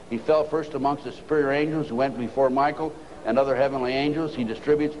 He fell first amongst the superior angels who went before Michael and other heavenly angels. He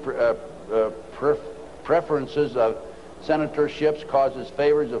distributes preferences of senatorships, causes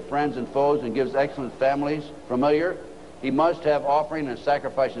favors of friends and foes, and gives excellent families. Familiar. He must have offering and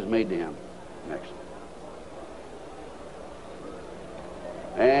sacrifices made to him. Next.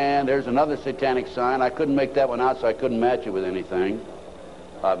 And there's another satanic sign. I couldn't make that one out, so I couldn't match it with anything.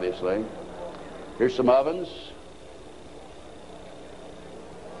 obviously. Here's some ovens.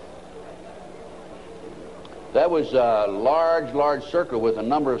 That was a large circle with a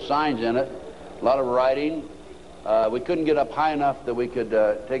number of signs in it, a lot of writing. We couldn't get up high enough that we could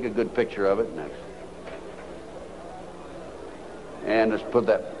take a good picture of it. Next. And let's put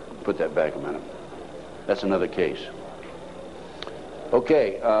that back a minute. That's another case.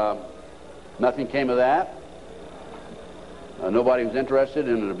 Okay, nothing came of that. Nobody was interested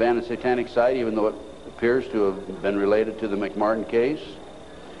in an abandoned satanic site, even though it appears to have been related to the McMartin case.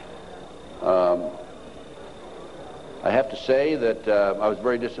 I have to say that I was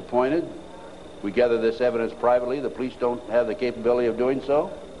very disappointed. We gather this evidence privately. The police don't have the capability of doing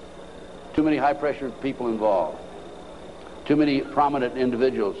so. Too many high-pressure people involved. Too many prominent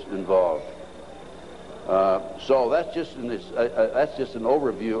individuals involved. So that's just an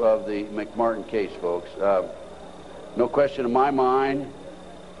overview of the McMartin case, folks. No question in my mind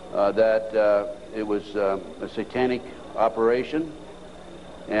that it was a satanic operation.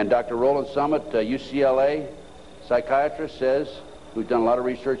 And Dr. Roland Summit, UCLA psychiatrist, says, who's done a lot of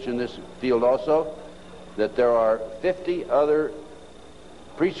research in this field also, that there are 50 other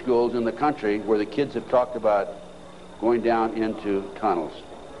preschools in the country where the kids have talked about going down into tunnels.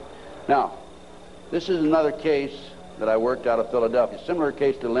 Now, this is another case that I worked out of Philadelphia, similar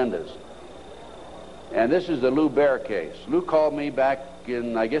case to Linda's. And this is the Lou Bear case. Lou called me back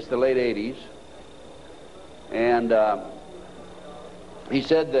in, I guess, the late 80s. And he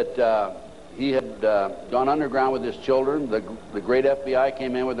said that he had gone underground with his children. The great FBI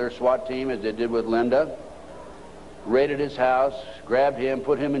came in with their SWAT team, as they did with Linda, raided his house, grabbed him,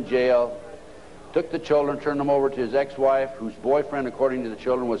 put him in jail, took the children, turned them over to his ex-wife, whose boyfriend, according to the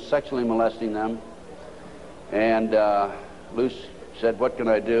children, was sexually molesting them. And Lou said, "What can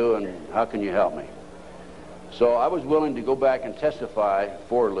I do, and how can you help me?" So I was willing to go back and testify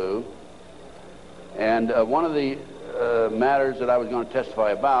for Lou. And one of the matters that I was going to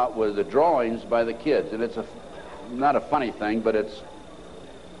testify about was the drawings by the kids. And it's not a funny thing, but it's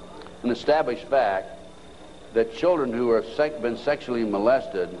an established fact that children who have been sexually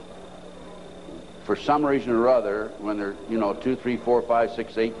molested for some reason or other, when they're, 2, 3, 4, 5,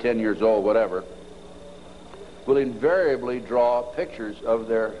 6, 8, 10 years old, whatever, will invariably draw pictures of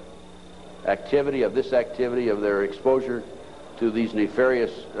their activity, of their exposure to these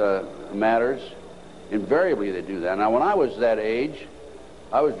nefarious matters. Invariably they do that. Now, when I was that age,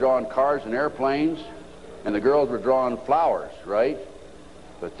 I was drawing cars and airplanes, and the girls were drawing flowers, right?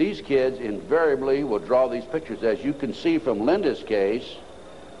 But these kids invariably will draw these pictures. As you can see from Linda's case,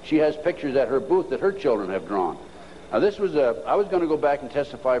 she has pictures at her booth that her children have drawn. Now, I was going to go back and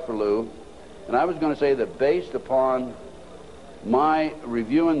testify for Lou, and I was going to say that based upon my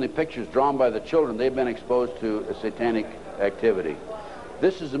reviewing the pictures drawn by the children, they've been exposed to a satanic activity.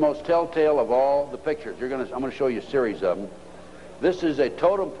 This is the most telltale of all the pictures. I'm going to show you a series of them. This is a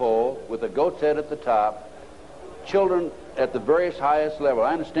totem pole with a goat's head at the top. Children at the various highest level.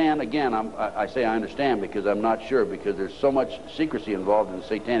 I understand, again, I say I understand because I'm not sure, because there's so much secrecy involved in the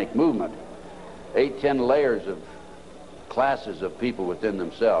satanic movement. 8, 10 layers of classes of people within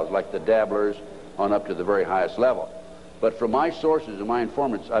themselves, like the dabblers on up to the very highest level. But from my sources and my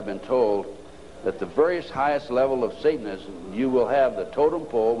informants, I've been told that the various highest level of Satanism, you will have the totem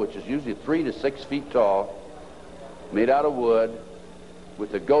pole, which is usually 3 to 6 feet tall, made out of wood,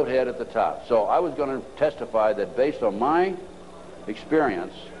 with the goat head at the top. So I was going to testify that based on my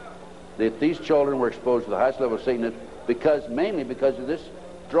experience, that these children were exposed to the highest level of Satanism mainly because of this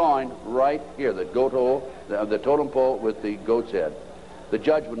drawing right here, the goat hole, the totem pole with the goat's head. The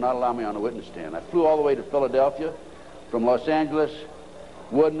judge would not allow me on the witness stand. I flew all the way to Philadelphia from Los Angeles,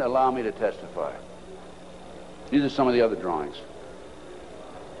 wouldn't allow me to testify. These are some of the other drawings.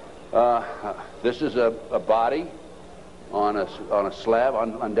 This is a body on a slab,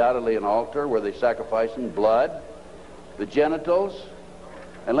 undoubtedly an altar where they sacrifice in blood. The genitals,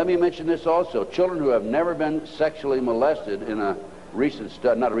 and let me mention this also, children who have never been sexually molested in a recent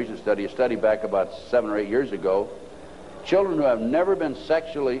study, not a recent study, a study back about 7 or 8 years ago, children who have never been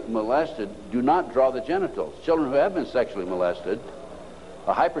sexually molested do not draw the genitals. Children who have been sexually molested,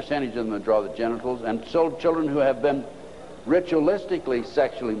 a high percentage of them draw the genitals, and so children who have been ritualistically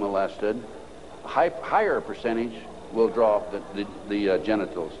sexually molested, a higher percentage will draw the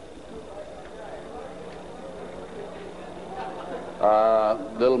genitals.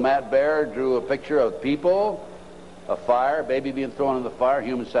 Little Matt Bear drew a picture of people, a fire, baby being thrown in the fire,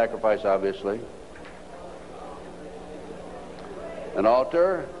 human sacrifice, obviously. An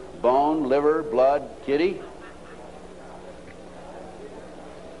altar, bone, liver, blood, kitty.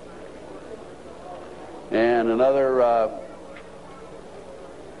 And another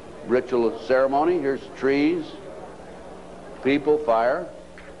ritual ceremony. Here's trees, people, fire.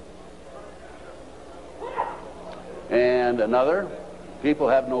 And another, people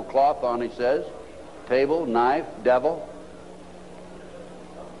have no cloth on, he says. Table, knife, devil.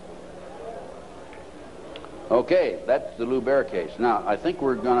 Okay, that's the Lou Bear case. Now, I think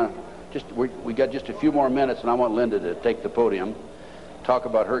we're gonna we got just a few more minutes, and I want Linda to take the podium, talk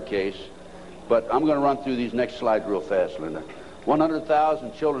about her case. But I'm going to run through these next slides real fast, Linda.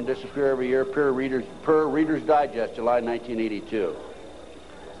 100,000 children disappear every year per Reader's Digest, July 1982.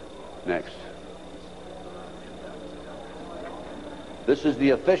 Next. This is the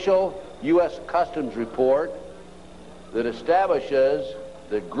official U.S. Customs report that establishes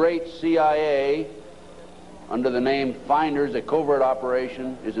the great CIA, under the name Finders, a covert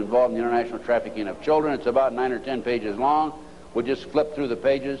operation, is involved in the international trafficking of children. It's about 9 or 10 pages long. We'll just flip through the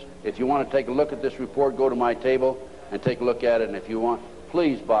pages. If you want to take a look at this report, go to my table and take a look at it. And if you want,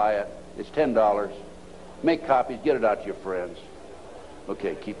 please buy it. It's $10. Make copies. Get it out to your friends.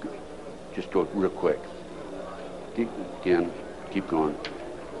 Okay, just go real quick. Keep going.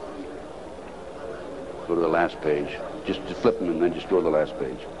 Go to the last page. Just flip them and then just go to the last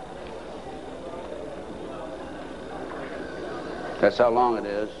page. That's how long it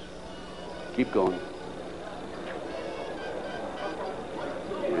is. Keep going.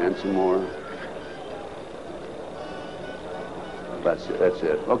 And some more. That's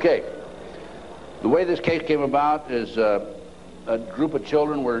it. Okay. The way this case came about is a group of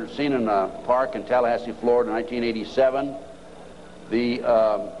children were seen in a park in Tallahassee, Florida in 1987.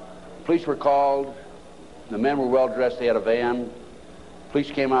 The police were called. The men were well dressed. They had a van. Police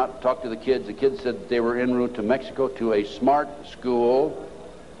came out, talked to the kids. The kids said that they were en route to Mexico to a smart school.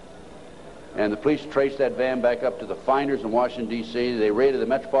 And the police traced that van back up to the Finders in Washington, D.C. They raided the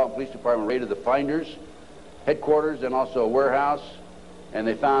Metropolitan Police Department, raided the Finders headquarters and also a warehouse. And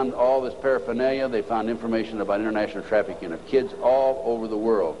they found all this paraphernalia. They found information about international trafficking of kids all over the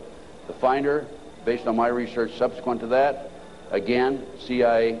world. The Finder, based on my research subsequent to that, again,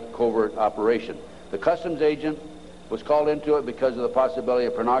 CIA covert operation. The customs agent was called into it because of the possibility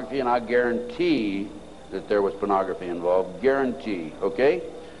of pornography, and I guarantee that there was pornography involved. Guarantee, okay?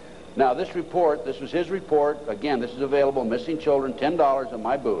 Now, this report, this was his report. Again, this is available, Missing Children, $10 at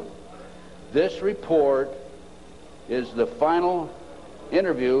my booth. This report is the final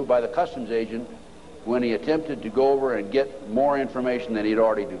interview by the customs agent when he attempted to go over and get more information than he'd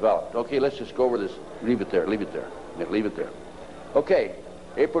already developed. Okay, let's just go over this. Leave it there, leave it there. Yeah, leave it there. Okay.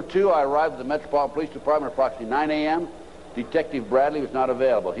 April 2, I arrived at the Metropolitan Police Department at approximately 9 a.m. Detective Bradley was not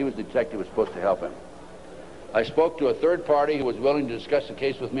available. He was the detective who was supposed to help him. I spoke to a third party who was willing to discuss the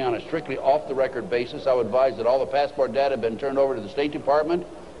case with me on a strictly off-the-record basis. I would advise that all the passport data had been turned over to the State Department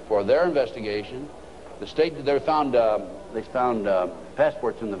for their investigation. They found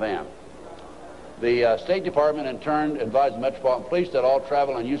passports in the van. The State Department, in turn, advised the Metropolitan Police that all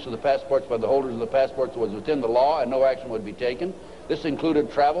travel and use of the passports by the holders of the passports was within the law and no action would be taken. This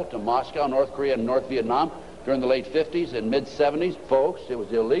included travel to Moscow, North Korea, and North Vietnam during the late 50s and mid-70s. Folks, it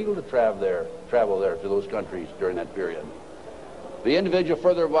was illegal to travel there to those countries during that period. The individual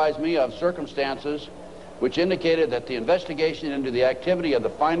further advised me of circumstances which indicated that the investigation into the activity of the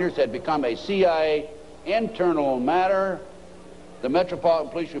Finders had become a CIA internal matter. The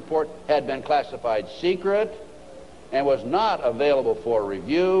Metropolitan Police report had been classified secret and was not available for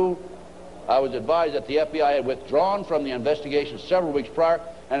review. I was advised that the FBI had withdrawn from the investigation several weeks prior,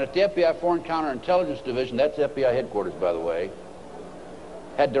 and that the FBI Foreign Counterintelligence Division, that's FBI headquarters, by the way,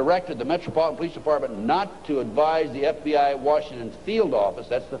 had directed the Metropolitan Police Department not to advise the FBI Washington field office,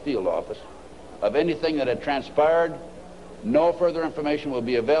 that's the field office, of anything that had transpired. No further information will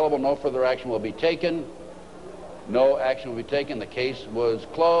be available, no further action will be taken. No action will be taken. The case was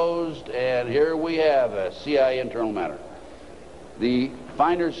closed, and here we have a CIA internal matter. The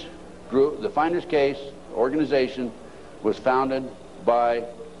Finders group, the Finders case organization, was founded by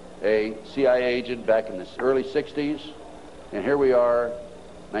a CIA agent back in the early 60s, and here we are,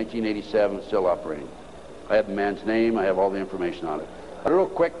 1987, still operating. I have the man's name, I have all the information on it. A real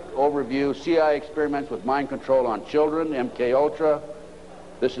quick overview: CIA experiments with mind control on children, MK Ultra.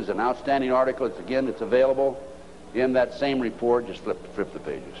 This is an outstanding article. It's available in that same report. Just flip the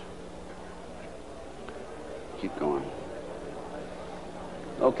pages. Keep going.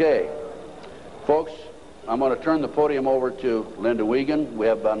 Okay, folks, I'm going to turn the podium over to Linda Wiegand. We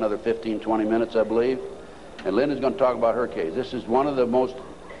have about another 15-20 minutes, I believe, and Linda's going to talk about her case. This is one of the most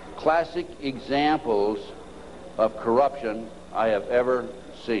classic examples of corruption I have ever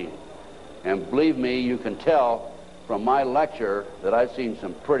seen, and believe me, you can tell from my lecture that I've seen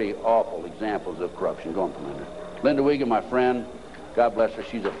some pretty awful examples of corruption. Go on, Linda. Linda Wiegand, my friend, God bless her.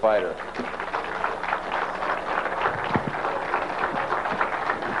 She's a fighter.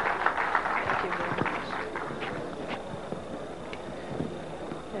 Thank you very much.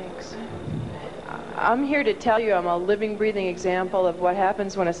 Thanks. I'm here to tell you I'm a living, breathing example of what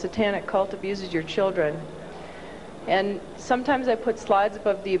happens when a satanic cult abuses your children. And sometimes I put slides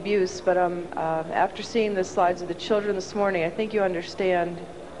above the abuse, but after seeing the slides of the children this morning, I think you understand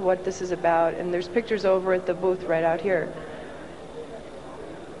what this is about. And there's pictures over at the booth right out here.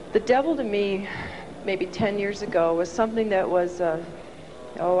 The devil to me, maybe 10 years ago, was something that was,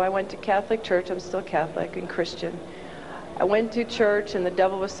 I went to Catholic church. I'm still Catholic and Christian. I went to church, and the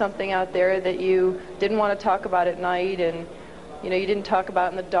devil was something out there that you didn't want to talk about at night, and you didn't talk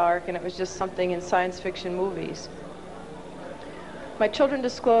about in the dark, and it was just something in science fiction movies. My children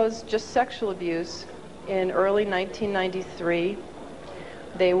disclosed just sexual abuse in early 1993.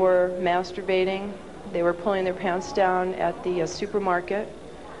 They were masturbating. They were pulling their pants down at the supermarket.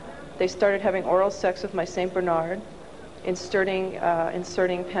 They started having oral sex with my St. Bernard, inserting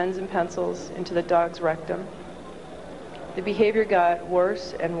pens and pencils into the dog's rectum. The behavior got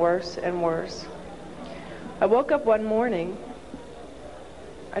worse and worse and worse. I woke up one morning.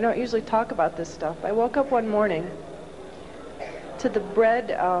 I don't usually talk about this stuff. I woke up one morning to the bread,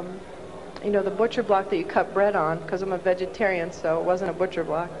 the butcher block that you cut bread on, because I'm a vegetarian, so it wasn't a butcher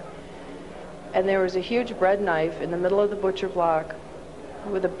block. And there was a huge bread knife in the middle of the butcher block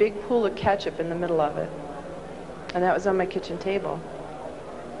with a big pool of ketchup in the middle of it. And that was on my kitchen table.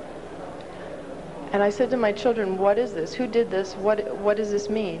 And I said to my children, what is this? Who did this? What does this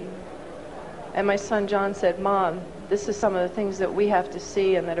mean? And my son John said, Mom, this is some of the things that we have to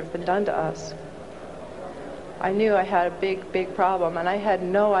see and that have been done to us. I knew I had a big, big problem, and I had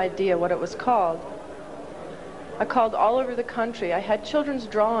no idea what it was called. I called all over the country. I had children's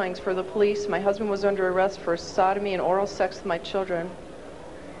drawings for the police. My husband was under arrest for sodomy and oral sex with my children.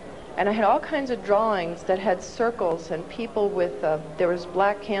 And I had all kinds of drawings that had circles and people with, there was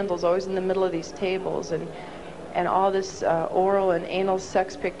black candles always in the middle of these tables, and all this oral and anal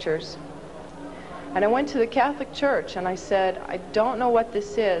sex pictures. And I went to the Catholic Church and I said, I don't know what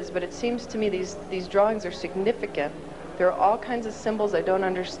this is, but it seems to me these drawings are significant. There are all kinds of symbols I don't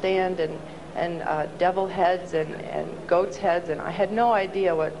understand, and devil heads and goats heads, and I had no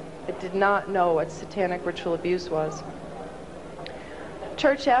idea I did not know what satanic ritual abuse was.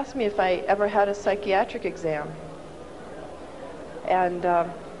 Church asked me if I ever had a psychiatric exam. And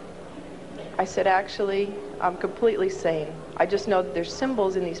I said, actually, I'm completely sane. I just know that there's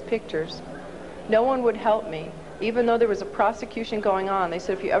symbols in these pictures. No one would help me. Even though there was a prosecution going on, they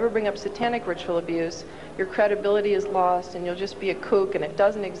said if you ever bring up satanic ritual abuse, your credibility is lost and you'll just be a kook, and it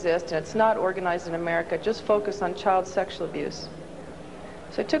doesn't exist and it's not organized in America. Just focus on child sexual abuse.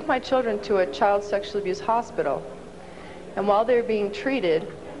 So I took my children to a child sexual abuse hospital. And while they were being treated,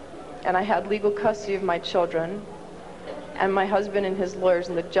 and I had legal custody of my children, and my husband and his lawyers,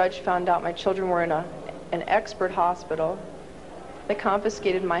 and the judge found out my children were in an expert hospital, they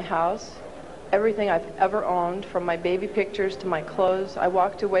confiscated my house, everything I've ever owned, from my baby pictures to my clothes. I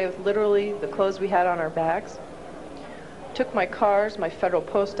walked away with literally the clothes we had on our backs. Took my cars, my federal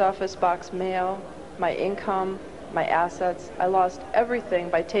post office box mail, my income, my assets. I lost everything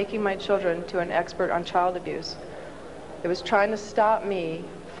by taking my children to an expert on child abuse. It was trying to stop me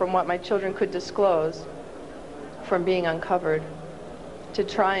from what my children could disclose from being uncovered, to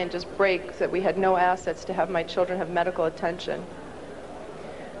try and just break that we had no assets to have my children have medical attention.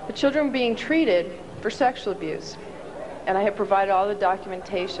 The children were being treated for sexual abuse, and I had provided all the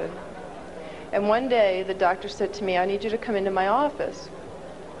documentation. And one day the doctor said to me, I need you to come into my office.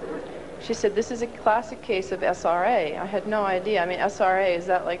 She said, this is a classic case of SRA. I had no idea. I mean, SRA, is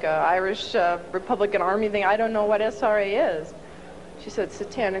that like an Irish Republican Army thing? I don't know what SRA is. She said,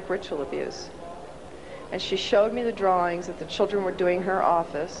 satanic ritual abuse. And she showed me the drawings that the children were doing in her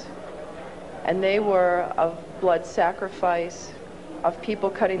office, and they were of blood sacrifice, of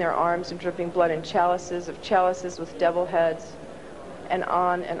people cutting their arms and dripping blood in chalices, of chalices with devil heads, and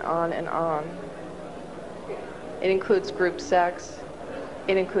on and on and on. It includes group sex.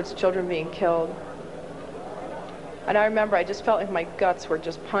 It includes children being killed. And I remember I just felt like my guts were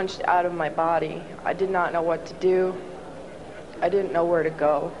just punched out of my body. I did not know what to do. I didn't know where to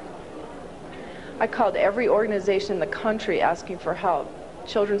go. I called every organization in the country asking for help,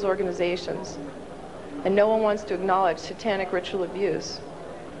 children's organizations. And no one wants to acknowledge satanic ritual abuse.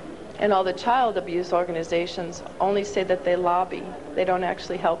 And all the child abuse organizations only say that they lobby. They don't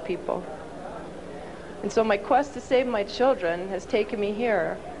actually help people. And so my quest to save my children has taken me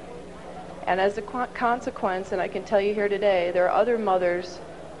here. And as a consequence, and I can tell you here today, there are other mothers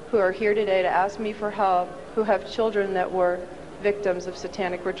who are here today to ask me for help, who have children that were victims of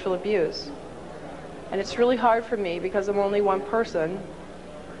satanic ritual abuse. And it's really hard for me because I'm only one person,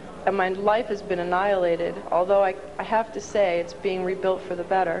 and my life has been annihilated, although I have to say it's being rebuilt for the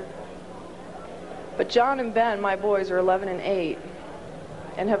better. But John and Ben, my boys, are 11 and 8,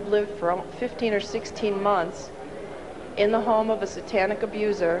 and have lived for 15 or 16 months in the home of a satanic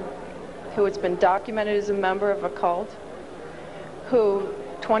abuser who has been documented as a member of a cult, who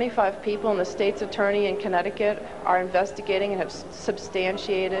 25 people and the state's attorney in Connecticut are investigating and have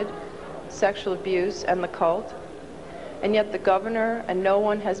substantiated sexual abuse and the cult. And yet the governor and no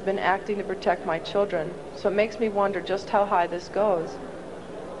one has been acting to protect my children. So it makes me wonder just how high this goes.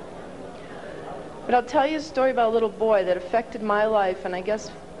 But I'll tell you a story about a little boy that affected my life, and I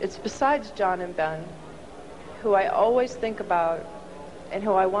guess it's besides John and Ben, who I always think about and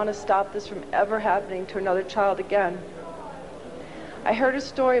who I want to stop this from ever happening to another child again. I heard a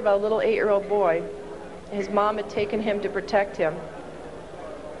story about a little 8-year-old boy. His mom had taken him to protect him,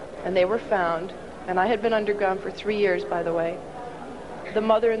 and they were found. And I had been underground for 3 years, by the way. The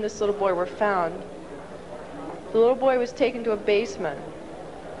mother and this little boy were found. The little boy was taken to a basement.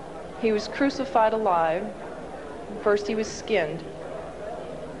 He was crucified alive. First he was skinned.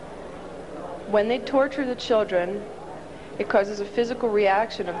 When they torture the children, it causes a physical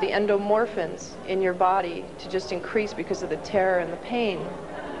reaction of the endomorphins in your body to just increase because of the terror and the pain.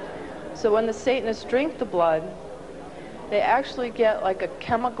 So when the Satanists drink the blood, they actually get like a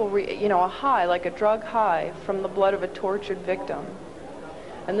chemical, a high, like a drug high from the blood of a tortured victim.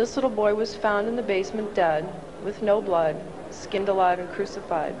 And this little boy was found in the basement dead, with no blood, skinned alive and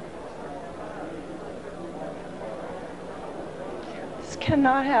crucified. This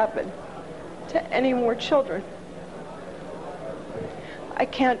cannot happen to any more children. I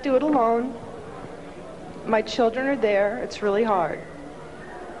can't do it alone. My children are there. It's really hard.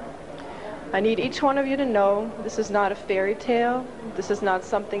 I need each one of you to know this is not a fairy tale. This is not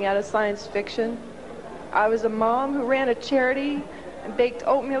something out of science fiction. I was a mom who ran a charity and baked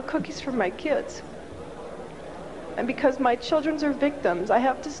oatmeal cookies for my kids. And because my children are victims, I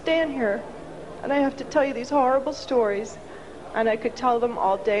have to stand here and I have to tell you these horrible stories. And I could tell them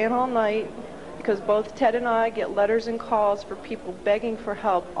all day and all night, because both Ted and I get letters and calls for people begging for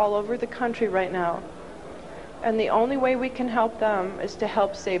help all over the country right now. And the only way we can help them is to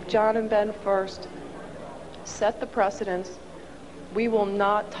help save John and Ben first, set the precedence. We will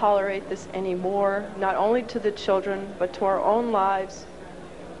not tolerate this anymore, not only to the children, but to our own lives.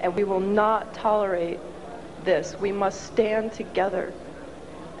 And we will not tolerate this. We must stand together.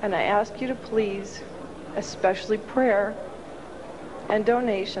 And I ask you to please, especially prayer and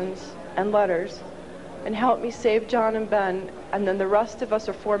donations and letters, and help me save John and Ben. And then the rest of us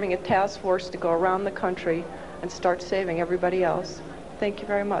are forming a task force to go around the country and start saving everybody else. Thank you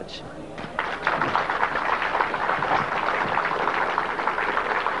very much.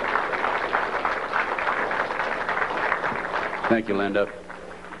 Thank you, Linda.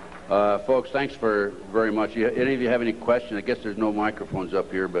 Folks, thanks very much. Any of you have any questions? I guess there's no microphones up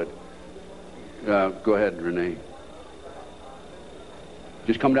here, but go ahead, Renee.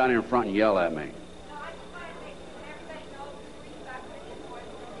 Just come down here in front and yell at me.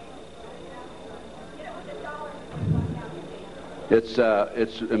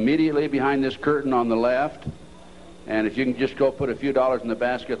 It's immediately behind this curtain on the left, and if you can just go put a few dollars in the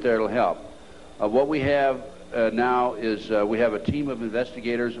basket there, it'll help. What we have now is we have a team of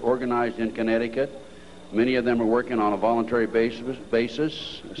investigators organized in Connecticut. Many of them are working on a voluntary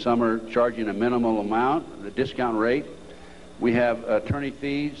basis. Some are charging a minimal amount, the discount rate. We have attorney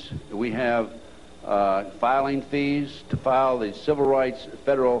fees. We have filing fees to file the civil rights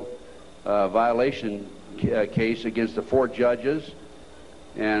federal violation case against the 4 judges.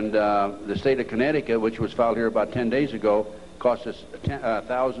 And the state of Connecticut, which was filed here about 10 days ago, cost us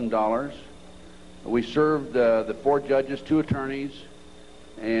 $1,000. We served the 4 judges, 2 attorneys,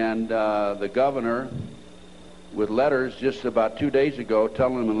 and the governor with letters just about 2 days ago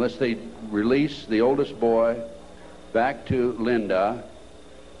telling them unless they release the oldest boy back to Linda.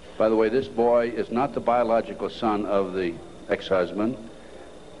 By the way, this boy is not the biological son of the ex-husband.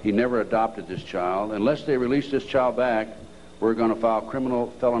 He never adopted this child. Unless they release this child back, we're going to file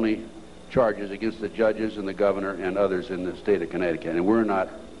criminal felony charges against the judges and the governor and others in the state of Connecticut. And we're not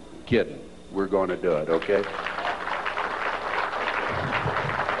kidding. We're going to do it, okay?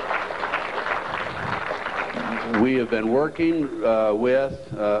 We have been working with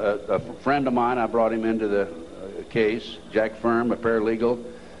a friend of mine. I brought him into the case, Jack Firm, a paralegal,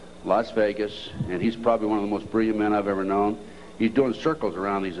 Las Vegas, and he's probably one of the most brilliant men I've ever known. He's doing circles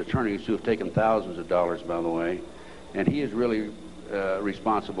around these attorneys who have taken thousands of dollars, by the way, and he is really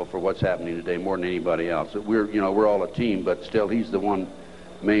responsible for what's happening today more than anybody else. We're all a team, but still he's the one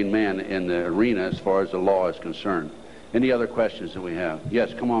main man in the arena as far as the law is concerned. Any other questions that we have?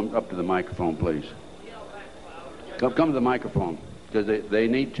 Yes, come on up to the microphone, please. Come to the microphone, because they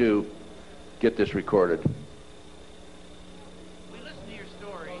need to get this recorded.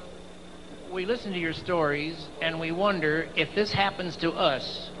 We listen to your stories, and we wonder if this happens to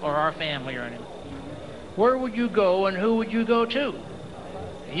us or our family or anything. Where would you go, and who would you go to?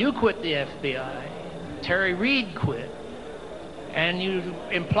 You quit the FBI. Terry Reid quit. And you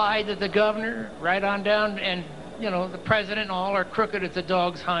implied that the governor, right on down, and, the president and all are crooked as a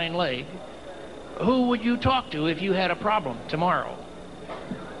dog's hind leg. Who would you talk to if you had a problem tomorrow?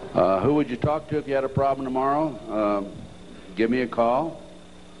 Who would you talk to if you had a problem tomorrow? Give me a call.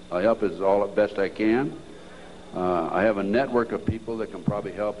 I'll help as best I can. I have a network of people that can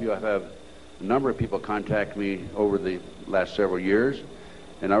probably help you. I've had a number of people contact me over the last several years,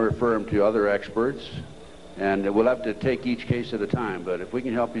 and I refer them to other experts, and we'll have to take each case at a time, but if we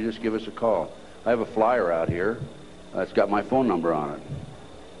can help you, just give us a call. I have a flyer out here. It's got my phone number on it.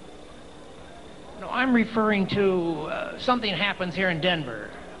 No, I'm referring to something happens here in Denver.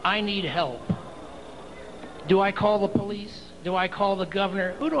 I need help. Do I call the police? Do I call the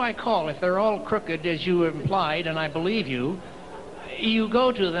governor? Who do I call? If they're all crooked, as you implied, and I believe you, you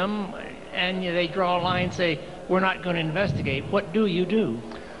go to them and they draw a line and say, we're not going to investigate. What do you do?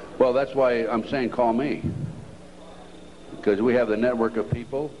 Well, that's why I'm saying call me. Because we have the network of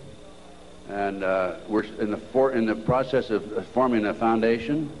people, and we're in the process of forming a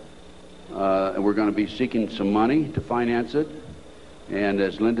foundation, and we're going to be seeking some money to finance it. And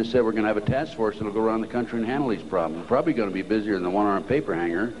as Linda said, we're going to have a task force that'll go around the country and handle these problems. We're probably going to be busier than the one-armed paper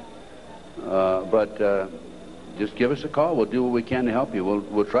hanger, but just give us a call. We'll do what we can to help you.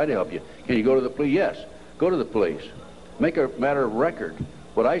 We'll try to help you. Can you go to the police? Yes, go to the police. Make a matter of record.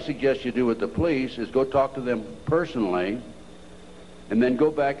 What I suggest you do with the police is go talk to them personally, and then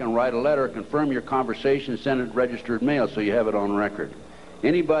go back and write a letter, confirm your conversation, send it registered mail so you have it on record.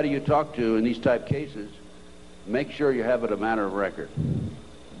 Anybody you talk to in these type cases, make sure you have it a matter of record.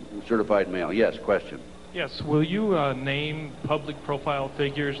 Certified mail. Yes, question. Yes, will you name public profile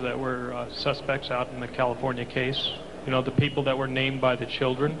figures that were suspects out in the California case? The people that were named by the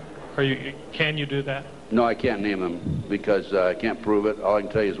children? Can you do that? No, I can't name them because I can't prove it. All I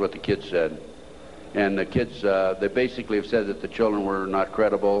can tell you is what the kids said. And the kids, they basically have said that the children were not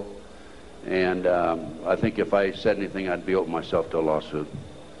credible. And I think if I said anything, I'd be open myself to a lawsuit.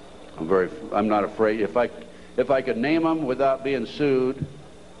 I'm not afraid. If I could name them without being sued,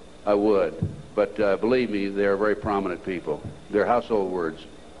 I would. But believe me, they're very prominent people. They're household words.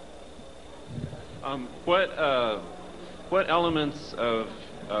 What elements of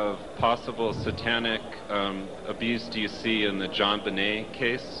possible satanic abuse do you see in the John Bonet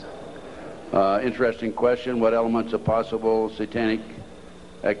case? Interesting question. What elements of possible satanic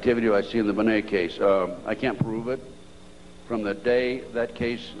activity do I see in the Bonet case? I can't prove it. From the day that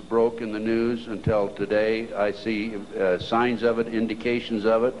case broke in the news until today, I see signs of it, indications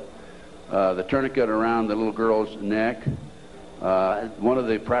of it. The tourniquet around the little girl's neck. One of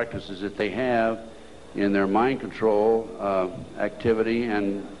the practices that they have in their mind control activity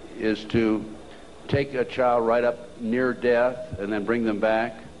is to take a child right up near death and then bring them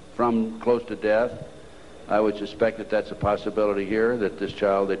back from close to death. I would suspect that that's a possibility here, that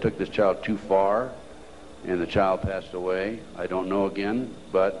they took this child too far and the child passed away. I don't know again,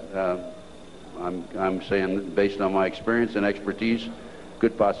 but I'm saying based on my experience and expertise,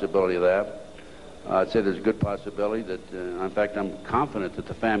 good possibility of that. I'd say there's a good possibility that, in fact, I'm confident that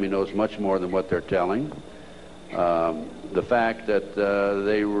the family knows much more than what they're telling. The fact that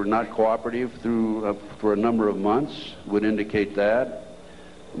they were not cooperative for a number of months would indicate that.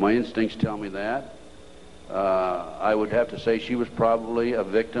 My instincts tell me that. I would have to say she was probably a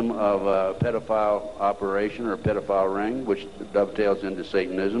victim of a pedophile operation or a pedophile ring, which dovetails into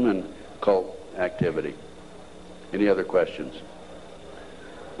Satanism and cult activity. Any other questions?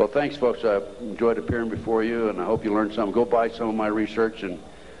 Well, thanks, folks. I enjoyed appearing before you, and I hope you learned something. Go buy some of my research and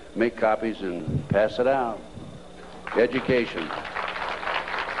make copies and pass it out. Education.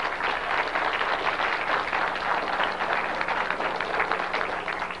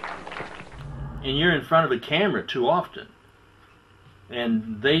 And you're in front of a camera too often,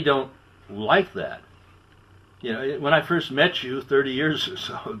 and they don't like that. When I first met you 30 years or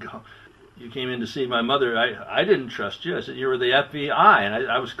so ago, you came in to see my mother. I didn't trust you. I said you were the FBI, and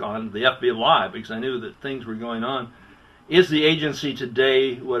I was calling the FBI because I knew that things were going on. Is the agency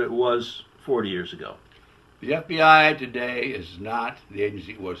today what it was 40 years ago? The FBI today is not the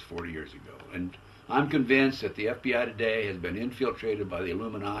agency it was 40 years ago. And I'm convinced that the FBI today has been infiltrated by the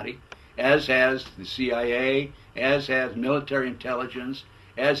Illuminati, as has the CIA, as has military intelligence,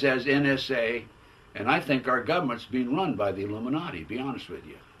 as has NSA, and I think our government's being run by the Illuminati, to be honest with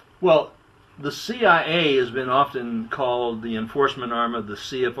you. Well, the CIA has been often called the enforcement arm of the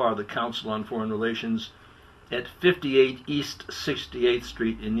CFR, the Council on Foreign Relations, at 58 East 68th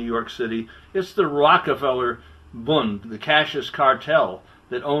Street in New York City. It's the Rockefeller Bund, the Cassius cartel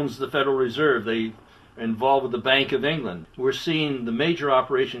that owns the Federal Reserve. They are involved with the Bank of England. We're seeing the major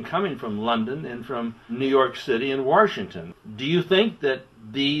operation coming from London and from New York City and Washington. Do you think that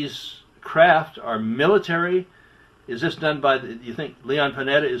these craft are military? Is this done by, do you think Leon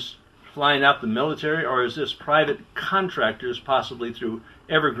Panetta is flying out the military, or is this private contractors, possibly through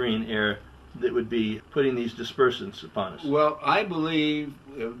Evergreen Air, that would be putting these dispersants upon us? Well, I believe,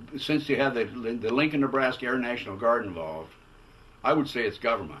 since you have the Lincoln, Nebraska Air National Guard involved, I would say it's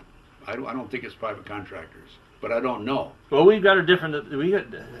government. I don't think it's private contractors, but I don't know. Well, we got a different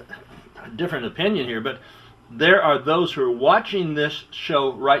opinion here, but there are those who are watching this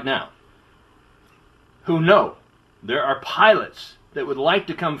show right now who know there are pilots that would like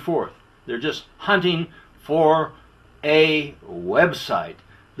to come forth. They're just hunting for a website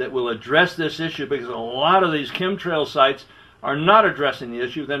that will address this issue, because a lot of these chemtrail sites are not addressing the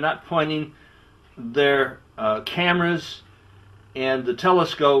issue. They're not pointing their cameras and the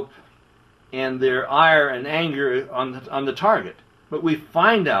telescope and their ire and anger on the target. But we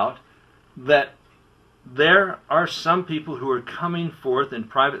find out that there are some people who are coming forth in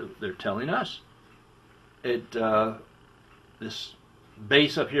private. They're telling us at this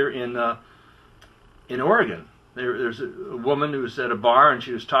base up here in Oregon. There's a woman who was at a bar, and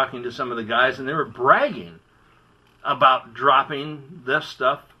she was talking to some of the guys, and they were bragging about dropping this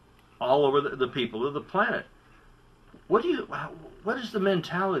stuff all over the people of the planet. What is the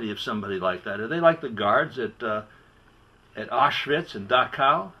mentality of somebody like that? Are they like the guards at Auschwitz and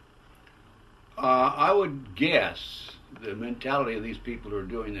Dachau? I would guess the mentality of these people who are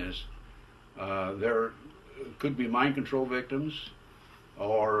doing this, there could be mind control victims,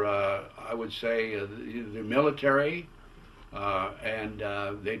 or I would say the military, and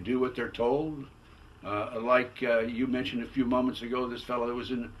they do what they're told. Like you mentioned a few moments ago, this fellow that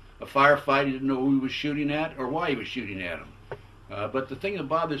was in a firefight, he didn't know who he was shooting at or why he was shooting at him. But the thing that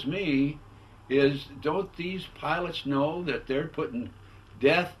bothers me is, don't these pilots know that they're putting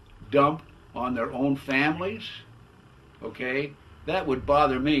death dump on their own families? Okay, that would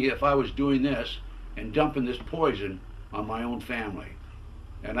bother me if I was doing this and dumping this poison on my own family.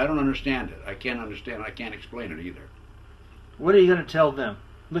 And I don't understand it. I can't understand it. I can't explain it either. What are you going to tell them?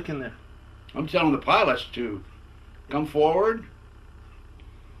 Look in there. I'm telling the pilots to come forward,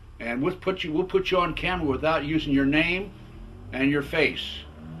 and we'll put you on camera without using your name and your face.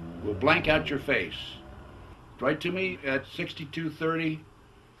 We'll blank out your face. Write to me at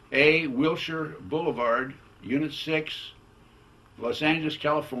 6230A Wilshire Boulevard, Unit 6, Los Angeles,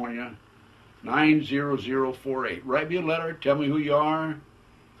 California, 90048. Write me a letter, tell me who you are,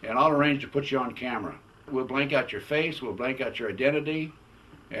 and I'll arrange to put you on camera. We'll blank out your face, we'll blank out your identity,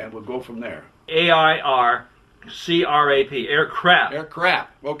 and we'll go from there. AIRCRAP, aircraft. Aircraft.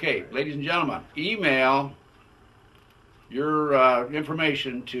 Okay, ladies and gentlemen, email your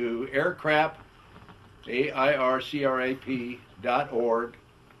information to aircraft, AIRCRAP.org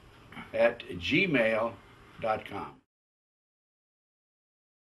 @gmail.com.